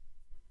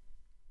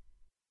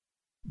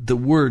 The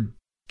word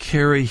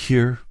carry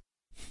here,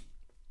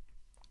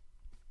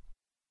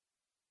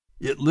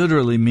 it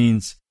literally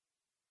means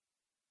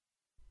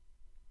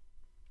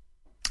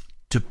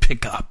to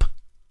pick up,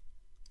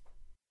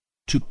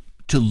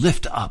 to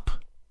lift up.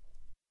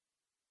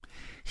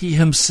 He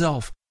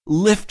himself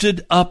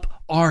lifted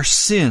up our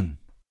sin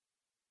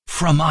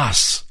from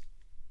us.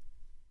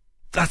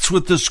 That's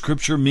what the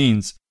scripture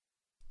means.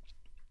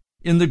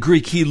 In the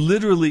Greek, he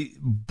literally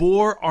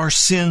bore our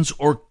sins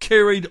or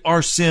carried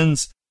our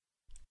sins.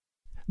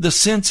 The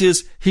sense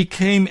is he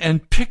came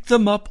and picked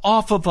them up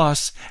off of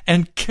us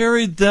and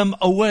carried them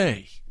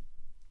away.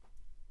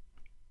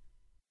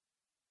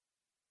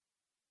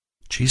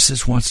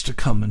 Jesus wants to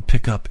come and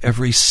pick up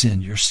every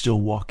sin you're still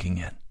walking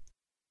in.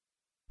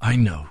 I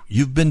know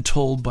you've been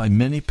told by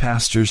many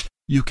pastors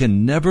you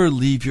can never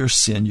leave your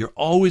sin. You're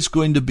always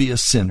going to be a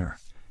sinner.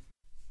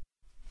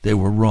 They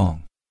were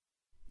wrong.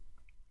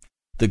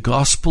 The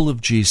gospel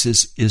of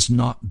Jesus is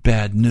not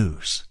bad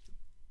news.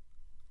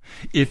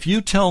 If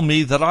you tell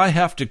me that I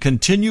have to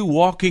continue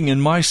walking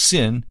in my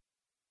sin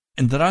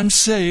and that I'm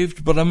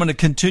saved, but I'm going to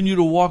continue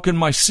to walk in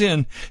my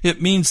sin,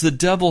 it means the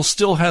devil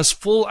still has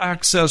full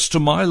access to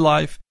my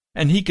life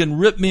and he can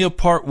rip me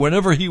apart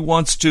whenever he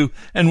wants to,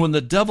 and when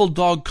the devil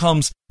dog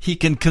comes, he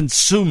can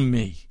consume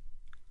me.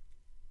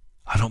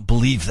 I don't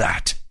believe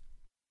that.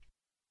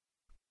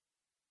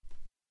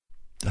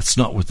 That's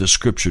not what the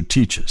scripture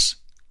teaches.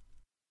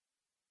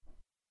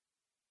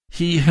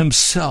 He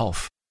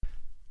himself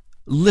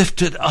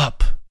lifted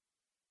up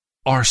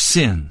our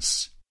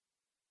sins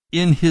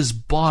in his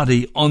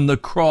body on the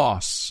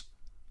cross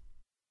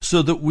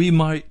so that we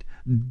might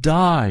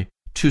die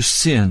to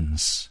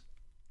sins,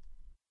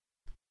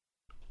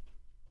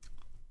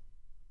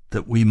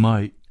 that we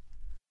might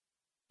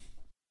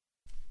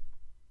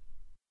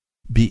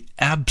be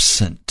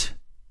absent.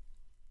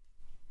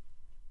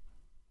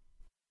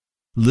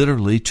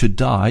 Literally, to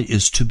die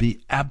is to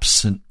be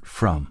absent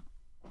from.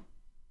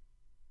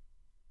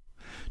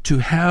 To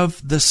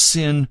have the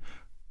sin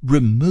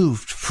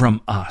removed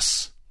from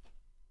us.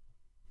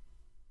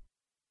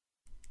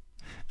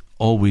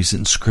 Always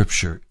in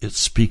Scripture, it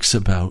speaks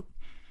about,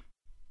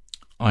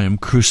 I am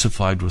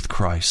crucified with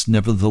Christ.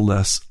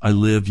 Nevertheless, I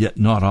live, yet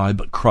not I,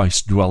 but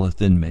Christ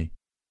dwelleth in me.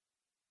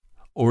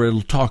 Or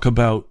it'll talk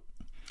about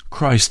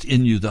Christ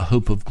in you, the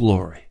hope of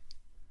glory.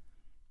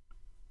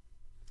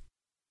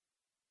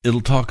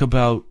 It'll talk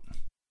about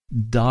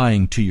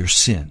dying to your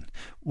sin.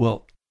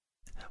 Well,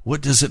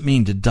 what does it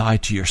mean to die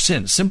to your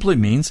sin? It simply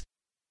means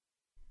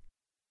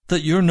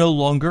that you're no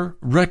longer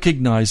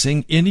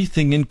recognizing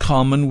anything in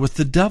common with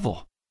the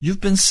devil.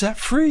 You've been set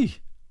free.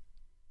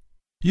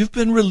 You've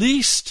been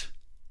released.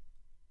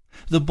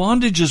 The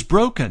bondage is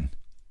broken.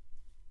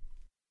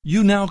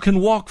 You now can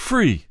walk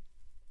free.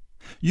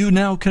 You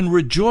now can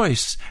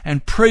rejoice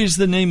and praise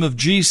the name of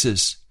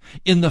Jesus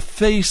in the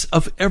face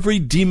of every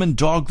demon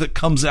dog that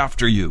comes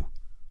after you.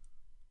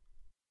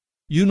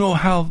 You know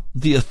how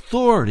the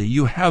authority,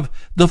 you have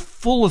the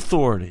full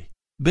authority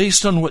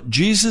based on what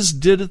Jesus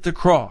did at the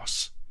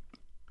cross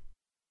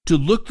to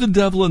look the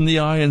devil in the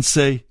eye and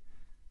say,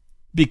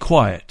 be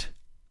quiet,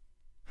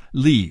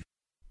 leave.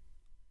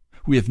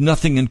 We have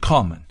nothing in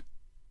common,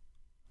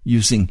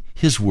 using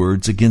his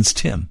words against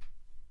him.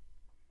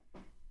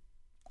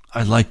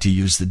 I like to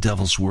use the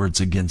devil's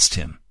words against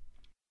him.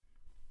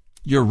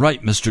 You're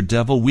right, Mr.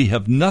 Devil. We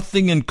have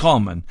nothing in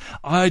common.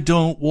 I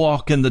don't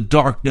walk in the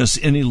darkness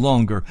any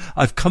longer.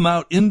 I've come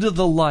out into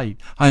the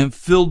light. I am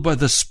filled by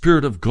the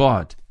Spirit of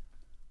God.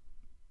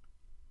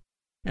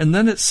 And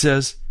then it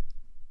says,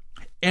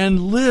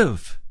 and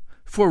live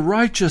for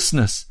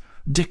righteousness,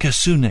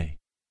 dikasune.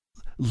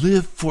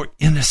 Live for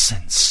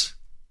innocence.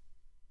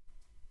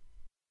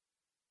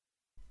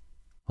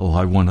 Oh,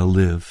 I want to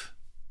live.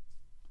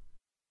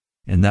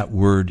 And that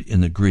word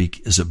in the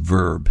Greek is a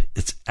verb.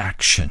 It's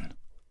action.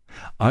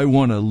 I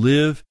want to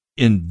live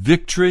in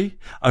victory.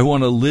 I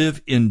want to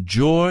live in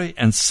joy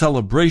and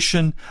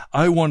celebration.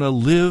 I want to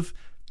live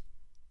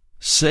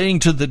saying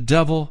to the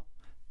devil,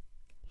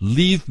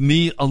 leave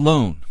me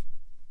alone.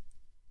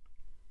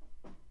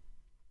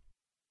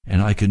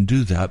 And I can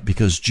do that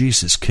because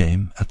Jesus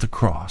came at the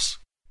cross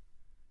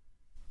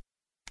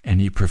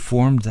and he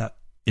performed that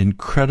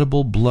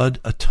incredible blood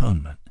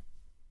atonement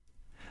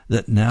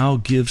that now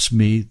gives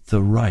me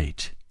the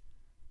right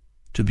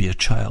to be a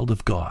child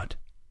of God.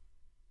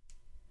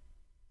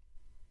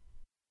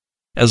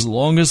 As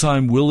long as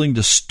I'm willing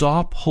to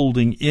stop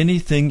holding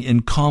anything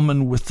in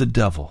common with the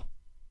devil.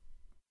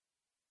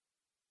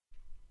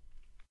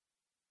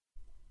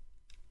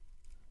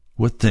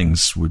 What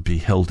things would be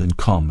held in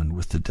common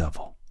with the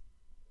devil?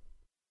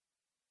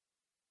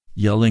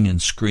 Yelling and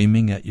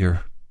screaming at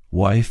your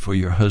wife or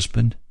your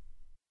husband?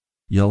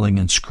 Yelling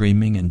and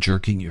screaming and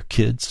jerking your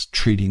kids,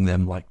 treating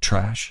them like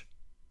trash?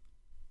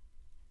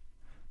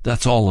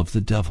 That's all of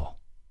the devil.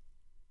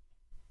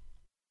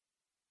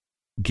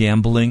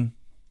 gambling,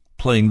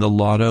 playing the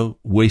lotto,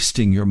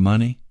 wasting your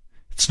money.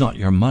 It's not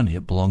your money.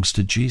 It belongs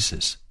to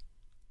Jesus.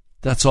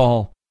 That's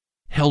all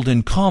held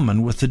in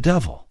common with the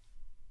devil.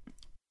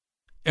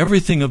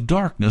 Everything of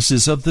darkness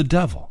is of the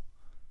devil.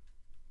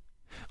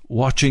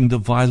 Watching the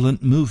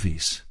violent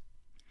movies,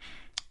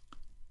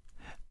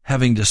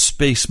 having to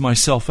space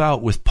myself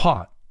out with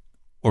pot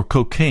or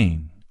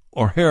cocaine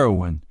or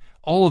heroin,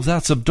 all of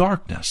that's of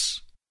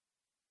darkness.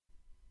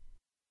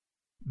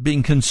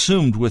 Being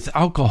consumed with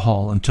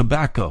alcohol and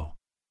tobacco.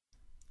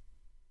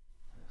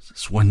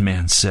 As one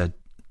man said,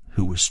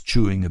 who was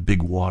chewing a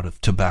big wad of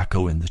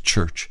tobacco in the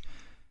church,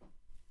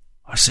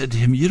 I said to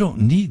him, "You don't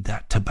need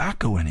that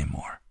tobacco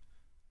anymore.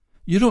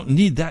 You don't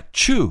need that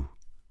chew."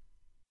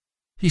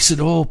 He said,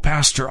 "Oh,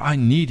 Pastor, I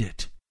need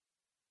it.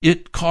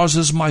 It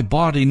causes my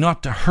body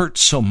not to hurt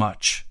so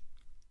much."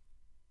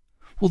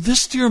 Well,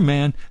 this dear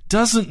man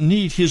doesn't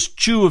need his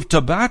chew of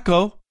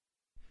tobacco.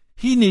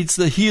 He needs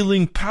the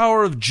healing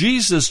power of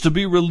Jesus to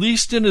be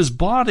released in his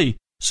body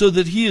so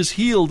that he is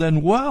healed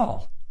and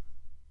well.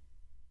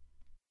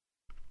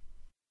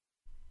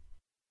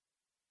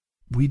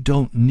 We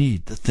don't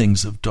need the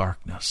things of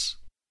darkness.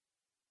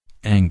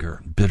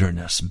 Anger,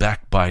 bitterness,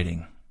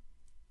 backbiting,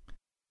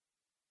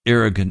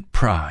 arrogant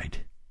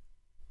pride,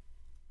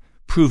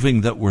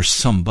 proving that we're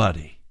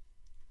somebody,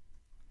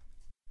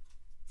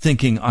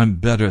 thinking I'm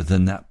better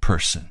than that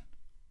person.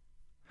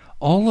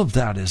 All of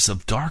that is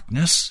of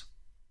darkness.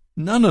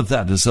 None of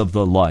that is of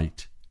the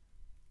light.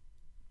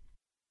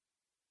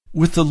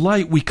 With the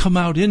light, we come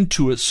out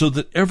into it so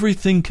that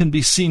everything can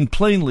be seen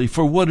plainly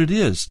for what it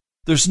is.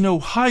 There's no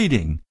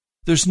hiding.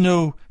 There's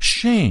no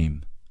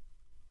shame.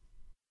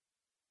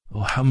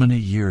 Oh, how many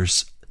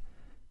years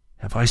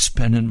have I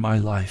spent in my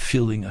life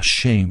feeling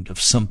ashamed of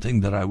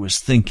something that I was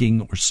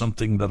thinking or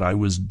something that I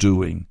was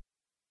doing?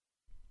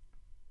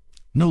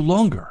 No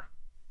longer.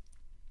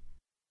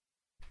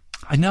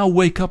 I now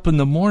wake up in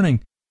the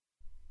morning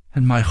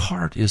and my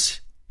heart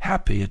is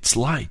happy. It's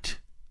light.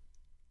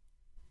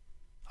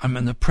 I'm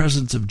in the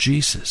presence of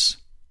Jesus.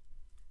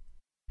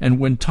 And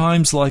when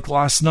times like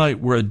last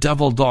night, where a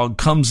devil dog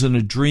comes in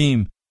a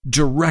dream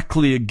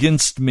directly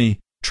against me,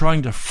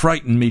 trying to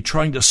frighten me,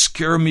 trying to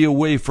scare me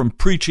away from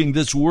preaching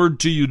this word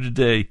to you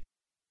today,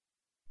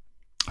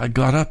 I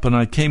got up and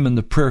I came in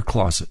the prayer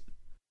closet.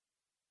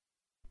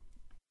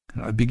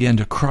 And I began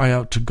to cry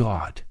out to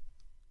God.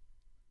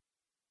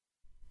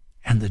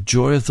 And the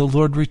joy of the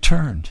Lord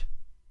returned.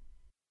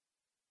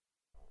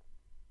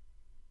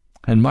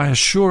 And my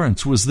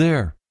assurance was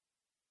there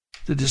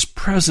that his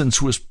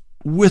presence was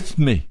with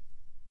me,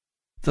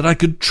 that I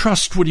could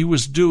trust what he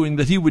was doing,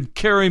 that he would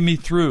carry me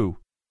through.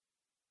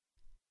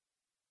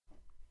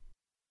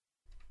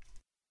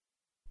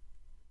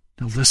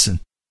 Now listen,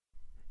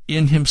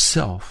 in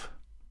himself,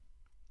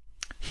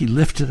 he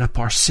lifted up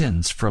our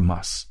sins from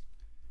us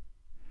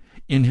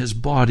in his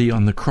body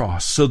on the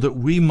cross so that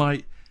we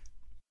might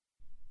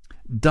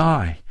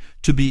die,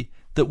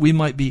 that we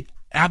might be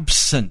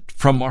absent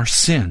from our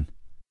sin.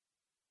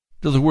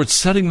 In other words,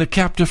 setting the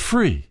captive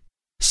free,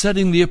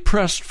 setting the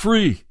oppressed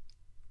free,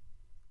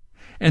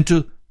 and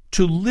to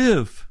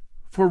live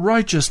for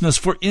righteousness,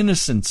 for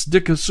innocence,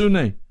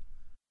 dikasune.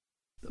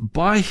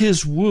 By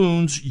his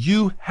wounds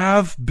you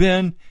have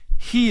been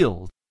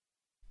healed.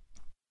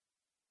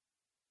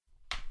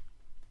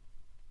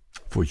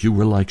 For you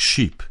were like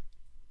sheep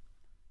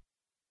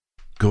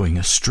going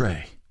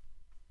astray.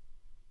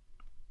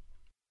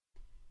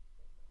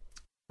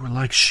 We're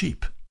like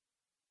sheep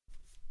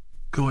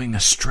going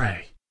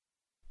astray.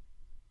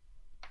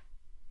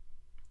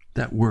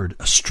 That word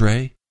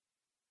astray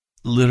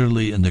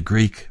literally in the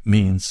Greek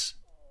means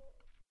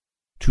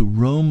to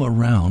roam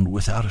around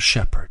without a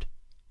shepherd,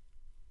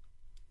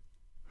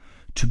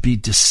 to be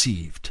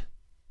deceived.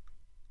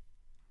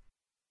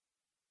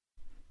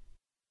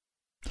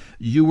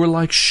 You were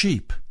like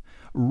sheep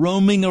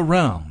roaming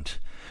around.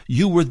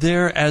 You were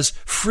there as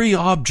free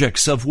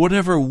objects of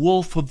whatever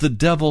wolf of the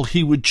devil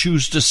he would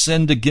choose to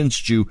send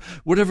against you,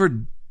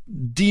 whatever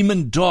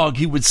demon dog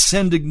he would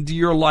send into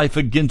your life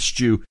against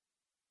you.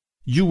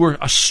 You were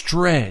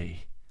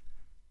astray.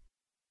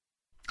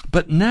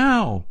 But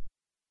now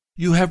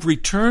you have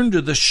returned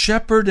to the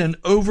shepherd and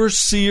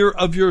overseer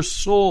of your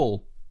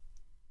soul.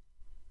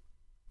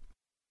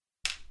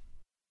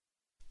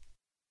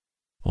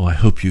 Oh, I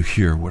hope you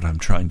hear what I'm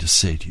trying to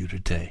say to you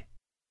today.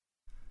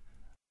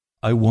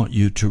 I want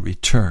you to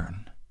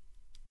return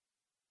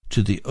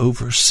to the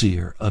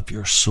overseer of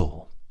your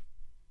soul.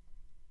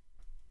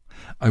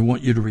 I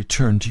want you to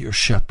return to your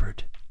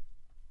shepherd.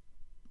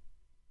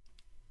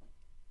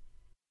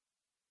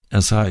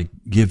 As I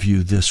give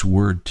you this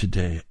word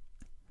today,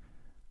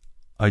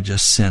 I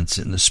just sense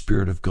in the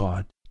Spirit of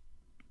God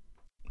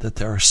that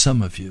there are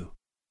some of you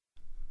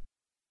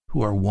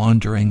who are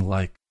wandering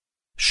like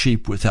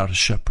sheep without a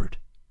shepherd.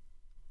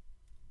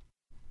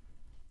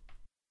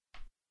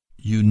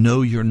 You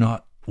know you're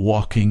not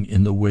walking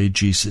in the way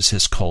Jesus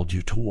has called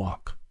you to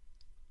walk.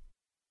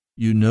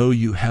 You know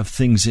you have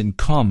things in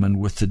common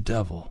with the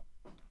devil.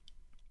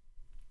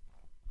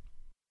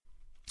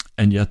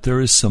 and yet there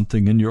is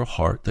something in your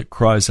heart that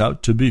cries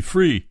out to be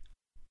free.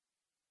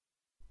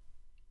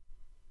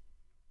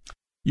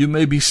 You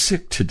may be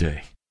sick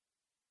today.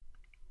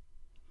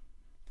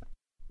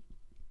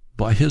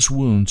 By his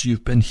wounds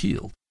you've been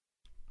healed.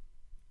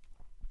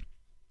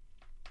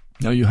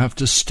 Now you have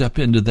to step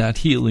into that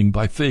healing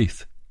by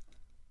faith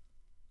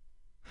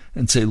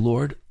and say,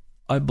 Lord,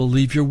 I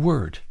believe your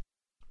word.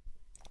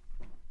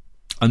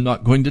 I'm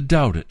not going to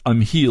doubt it.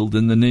 I'm healed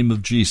in the name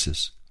of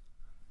Jesus.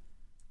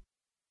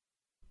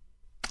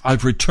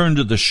 I've returned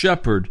to the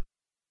shepherd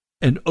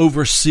and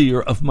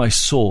overseer of my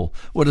soul.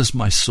 What is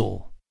my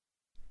soul?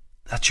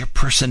 That's your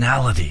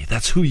personality.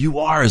 That's who you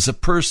are as a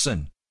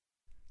person.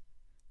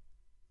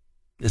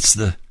 It's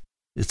the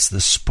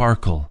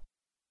sparkle.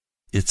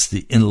 It's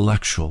the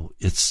intellectual.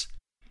 It's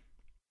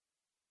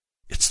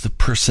the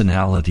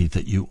personality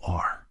that you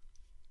are.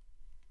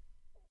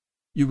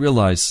 You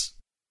realize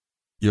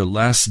your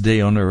last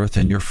day on earth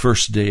and your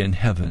first day in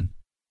heaven,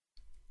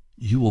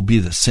 you will be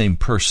the same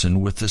person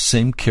with the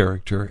same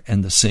character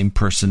and the same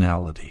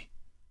personality.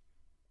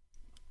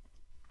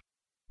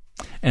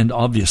 And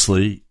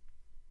obviously,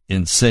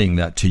 in saying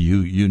that to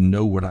you, you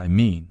know what I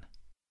mean.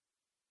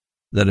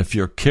 That if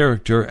your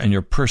character and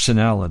your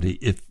personality,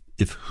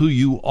 if who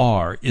you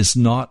are is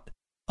not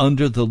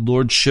under the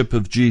lordship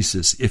of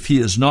Jesus, if he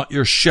is not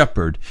your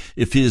shepherd,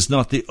 if he is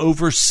not the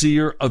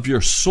overseer of your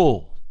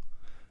soul,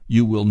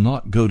 you will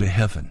not go to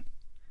heaven.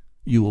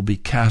 You will be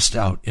cast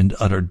out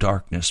into utter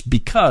darkness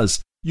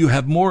because you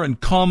have more in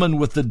common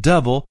with the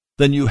devil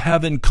than you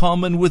have in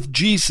common with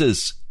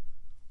Jesus.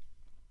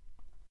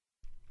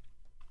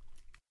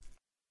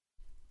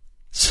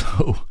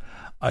 So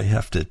I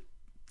have to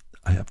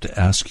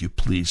ask you,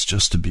 please,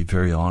 just to be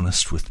very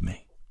honest with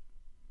me.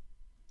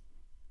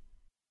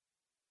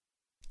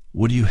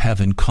 What do you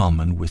have in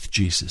common with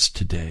Jesus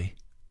today?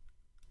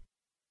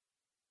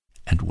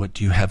 And what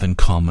do you have in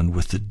common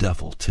with the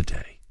devil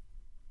today?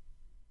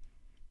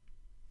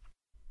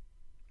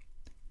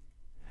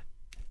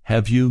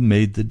 Have you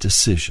made the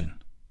decision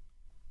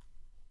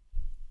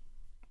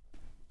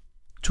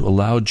to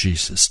allow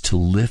Jesus to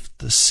lift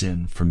the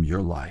sin from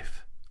your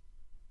life,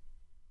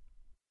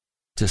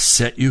 to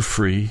set you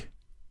free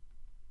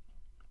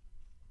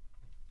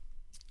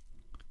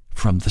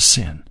from the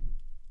sin?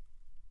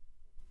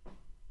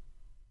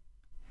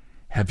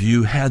 Have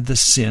you had the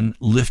sin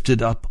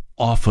lifted up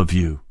off of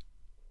you?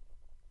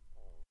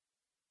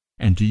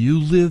 And do you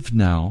live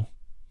now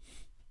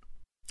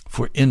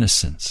for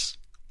innocence,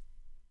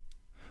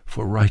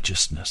 for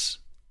righteousness?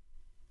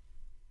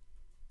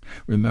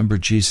 Remember,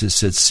 Jesus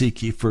said,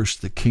 seek ye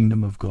first the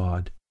kingdom of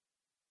God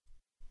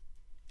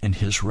and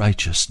his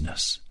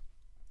righteousness.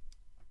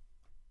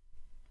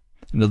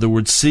 In other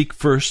words, seek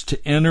first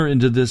to enter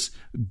into this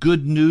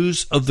good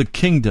news of the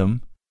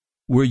kingdom,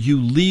 where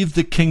you leave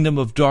the kingdom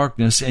of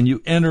darkness and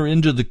you enter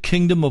into the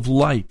kingdom of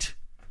light.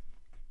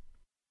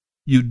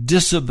 You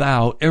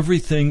disavow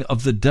everything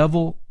of the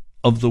devil,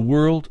 of the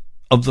world,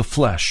 of the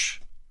flesh.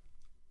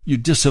 You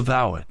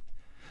disavow it.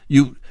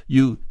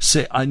 You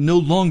say, I no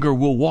longer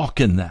will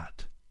walk in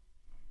that.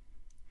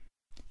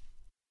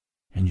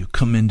 And you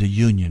come into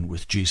union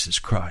with Jesus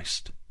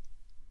Christ.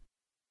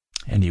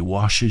 And he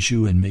washes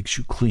you and makes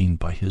you clean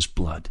by his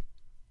blood.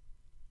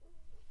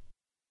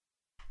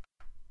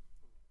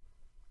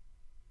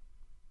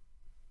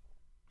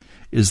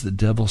 Is the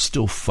devil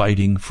still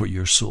fighting for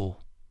your soul?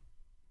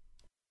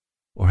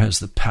 Or has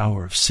the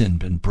power of sin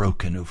been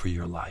broken over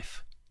your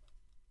life?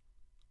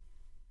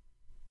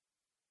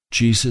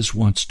 Jesus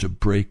wants to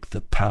break the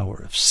power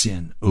of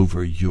sin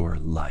over your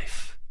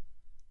life.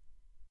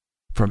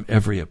 From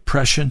every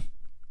oppression,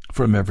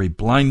 from every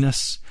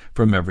blindness,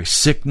 from every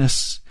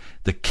sickness,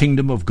 the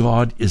kingdom of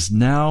God is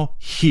now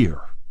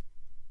here.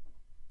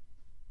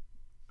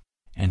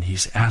 And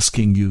he's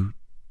asking you,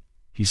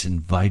 he's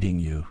inviting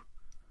you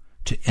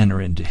to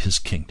enter into his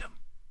kingdom.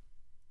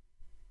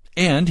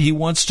 And he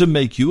wants to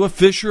make you a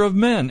fisher of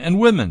men and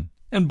women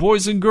and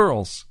boys and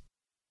girls.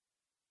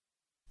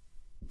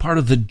 Part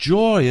of the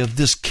joy of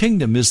this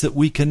kingdom is that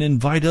we can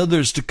invite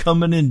others to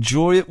come and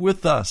enjoy it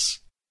with us.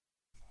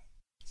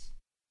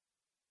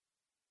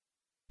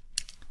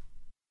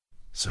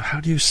 So how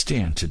do you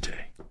stand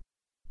today?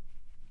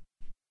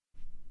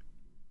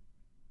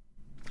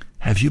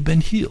 Have you been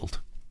healed?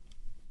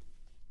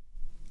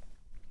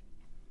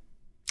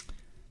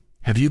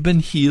 Have you been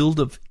healed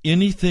of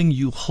anything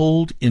you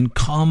hold in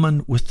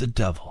common with the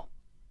devil?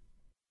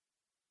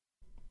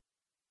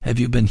 Have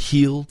you been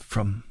healed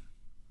from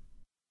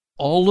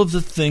all of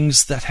the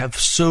things that have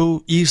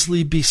so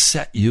easily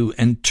beset you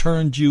and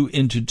turned you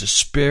into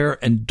despair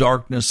and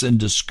darkness and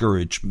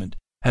discouragement?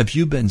 Have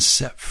you been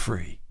set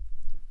free?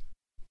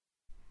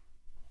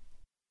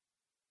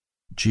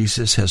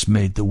 Jesus has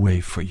made the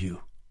way for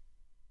you,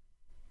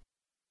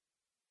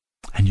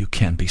 and you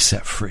can be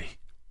set free.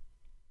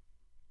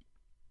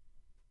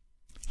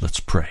 Let's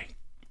pray.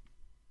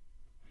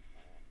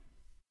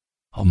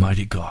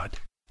 Almighty God,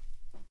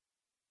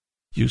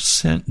 you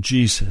sent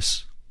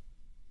Jesus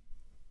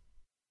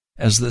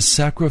as the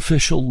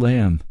sacrificial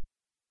lamb,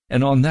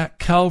 and on that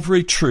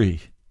Calvary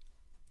tree,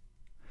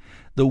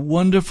 the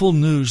wonderful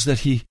news that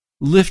He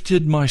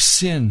lifted my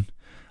sin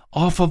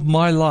off of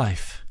my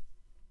life,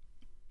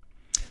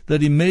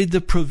 that He made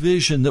the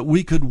provision that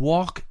we could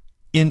walk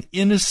in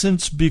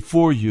innocence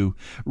before You,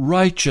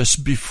 righteous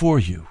before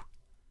You.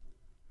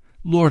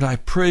 Lord, I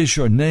praise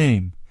Your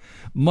name.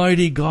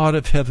 Mighty God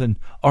of heaven,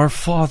 our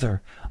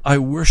Father, I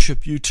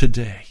worship You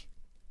today.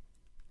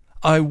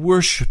 I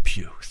worship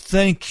You.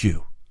 Thank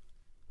You.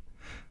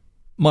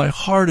 My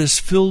heart is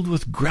filled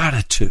with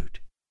gratitude.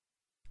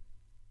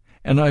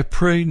 And I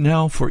pray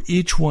now for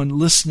each one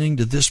listening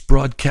to this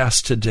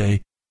broadcast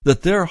today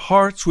that their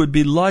hearts would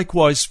be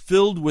likewise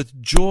filled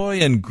with joy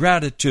and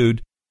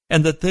gratitude,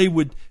 and that they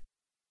would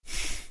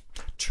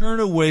turn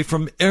away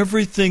from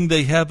everything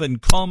they have in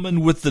common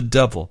with the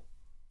devil.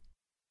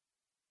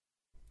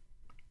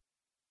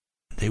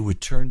 They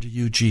would turn to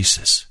You,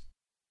 Jesus,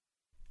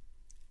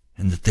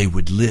 and that they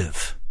would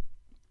live.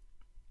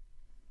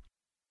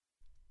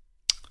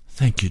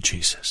 Thank You,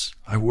 Jesus.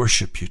 I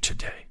worship You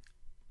today.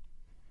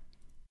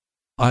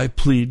 I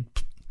plead,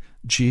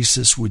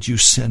 Jesus, would You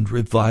send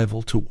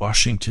revival to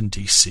Washington,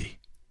 D.C.?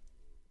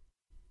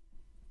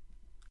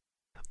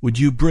 Would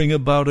You bring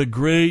about a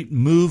great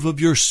move of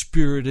Your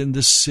Spirit in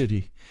this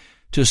city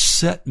to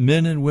set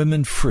men and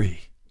women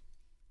free,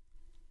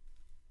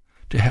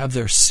 to have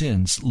their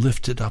sins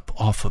lifted up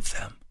off of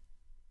them,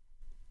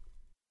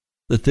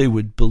 that they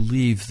would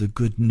believe the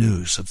good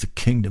news of the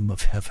kingdom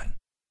of heaven,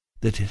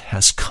 that it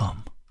has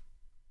come.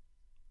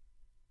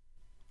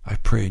 I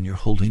pray in Your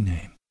holy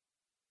name.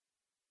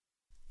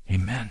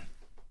 Amen.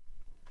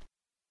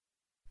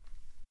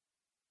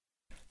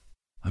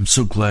 I'm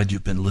so glad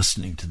you've been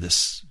listening to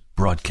this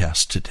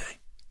broadcast today.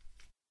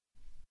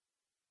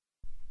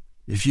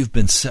 If you've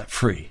been set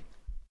free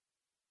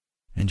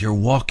and you're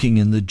walking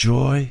in the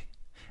joy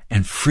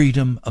and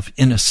freedom of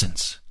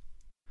innocence,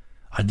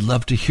 I'd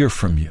love to hear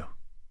from you.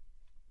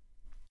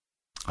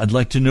 I'd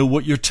like to know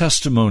what your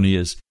testimony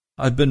is.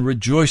 I've been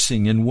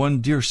rejoicing in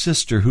one dear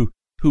sister who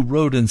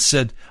wrote and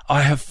said,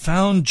 I have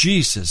found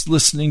Jesus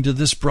listening to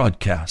this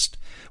broadcast.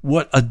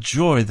 What a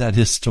joy that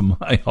is to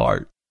my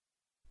heart.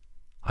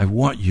 I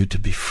want you to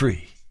be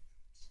free.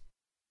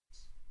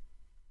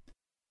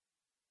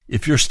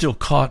 If you're still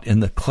caught in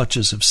the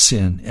clutches of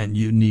sin and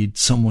you need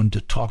someone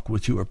to talk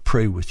with you or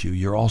pray with you,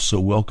 you're also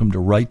welcome to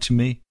write to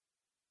me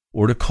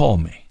or to call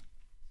me.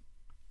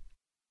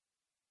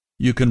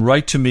 You can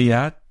write to me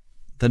at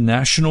the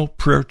National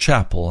Prayer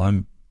Chapel.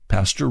 I'm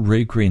Pastor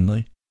Ray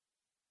Greenley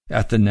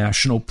at the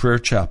National Prayer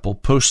Chapel,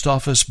 Post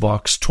Office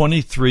Box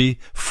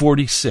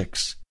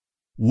 2346,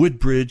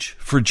 Woodbridge,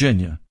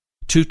 Virginia,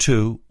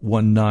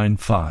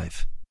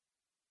 22195.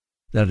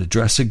 That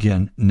address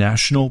again,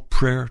 National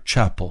Prayer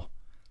Chapel,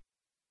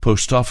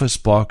 Post Office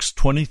Box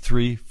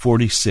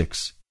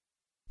 2346,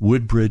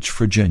 Woodbridge,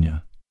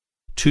 Virginia,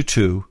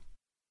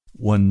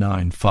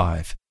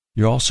 22195.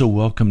 You're also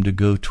welcome to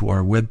go to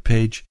our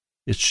webpage.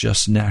 It's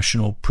just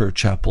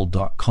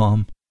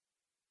nationalprayerchapel.com.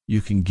 You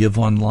can give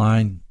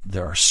online.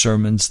 There are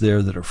sermons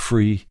there that are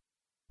free.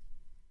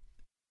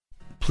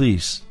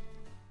 Please,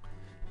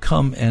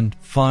 come and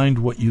find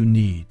what you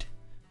need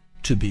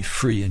to be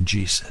free in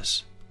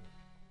Jesus.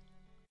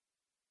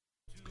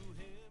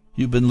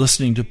 You've been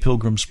listening to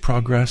Pilgrim's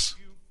Progress.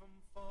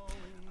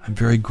 I'm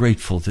very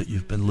grateful that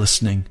you've been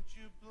listening.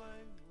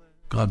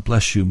 God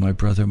bless you, my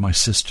brother, my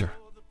sister.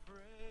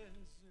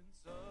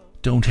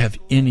 Don't have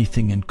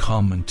anything in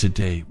common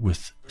today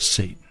with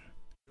Satan,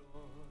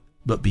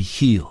 but be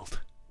healed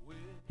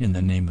in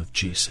the name of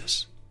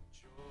Jesus.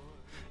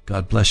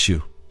 God bless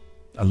you.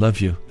 I love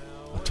you.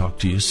 I'll talk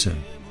to you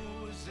soon.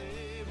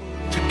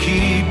 To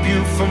keep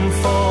you from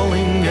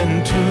falling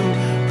and to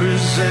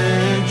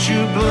present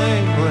you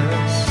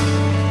blameless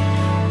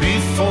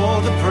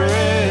before the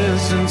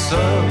presence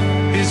of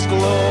His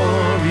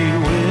glory.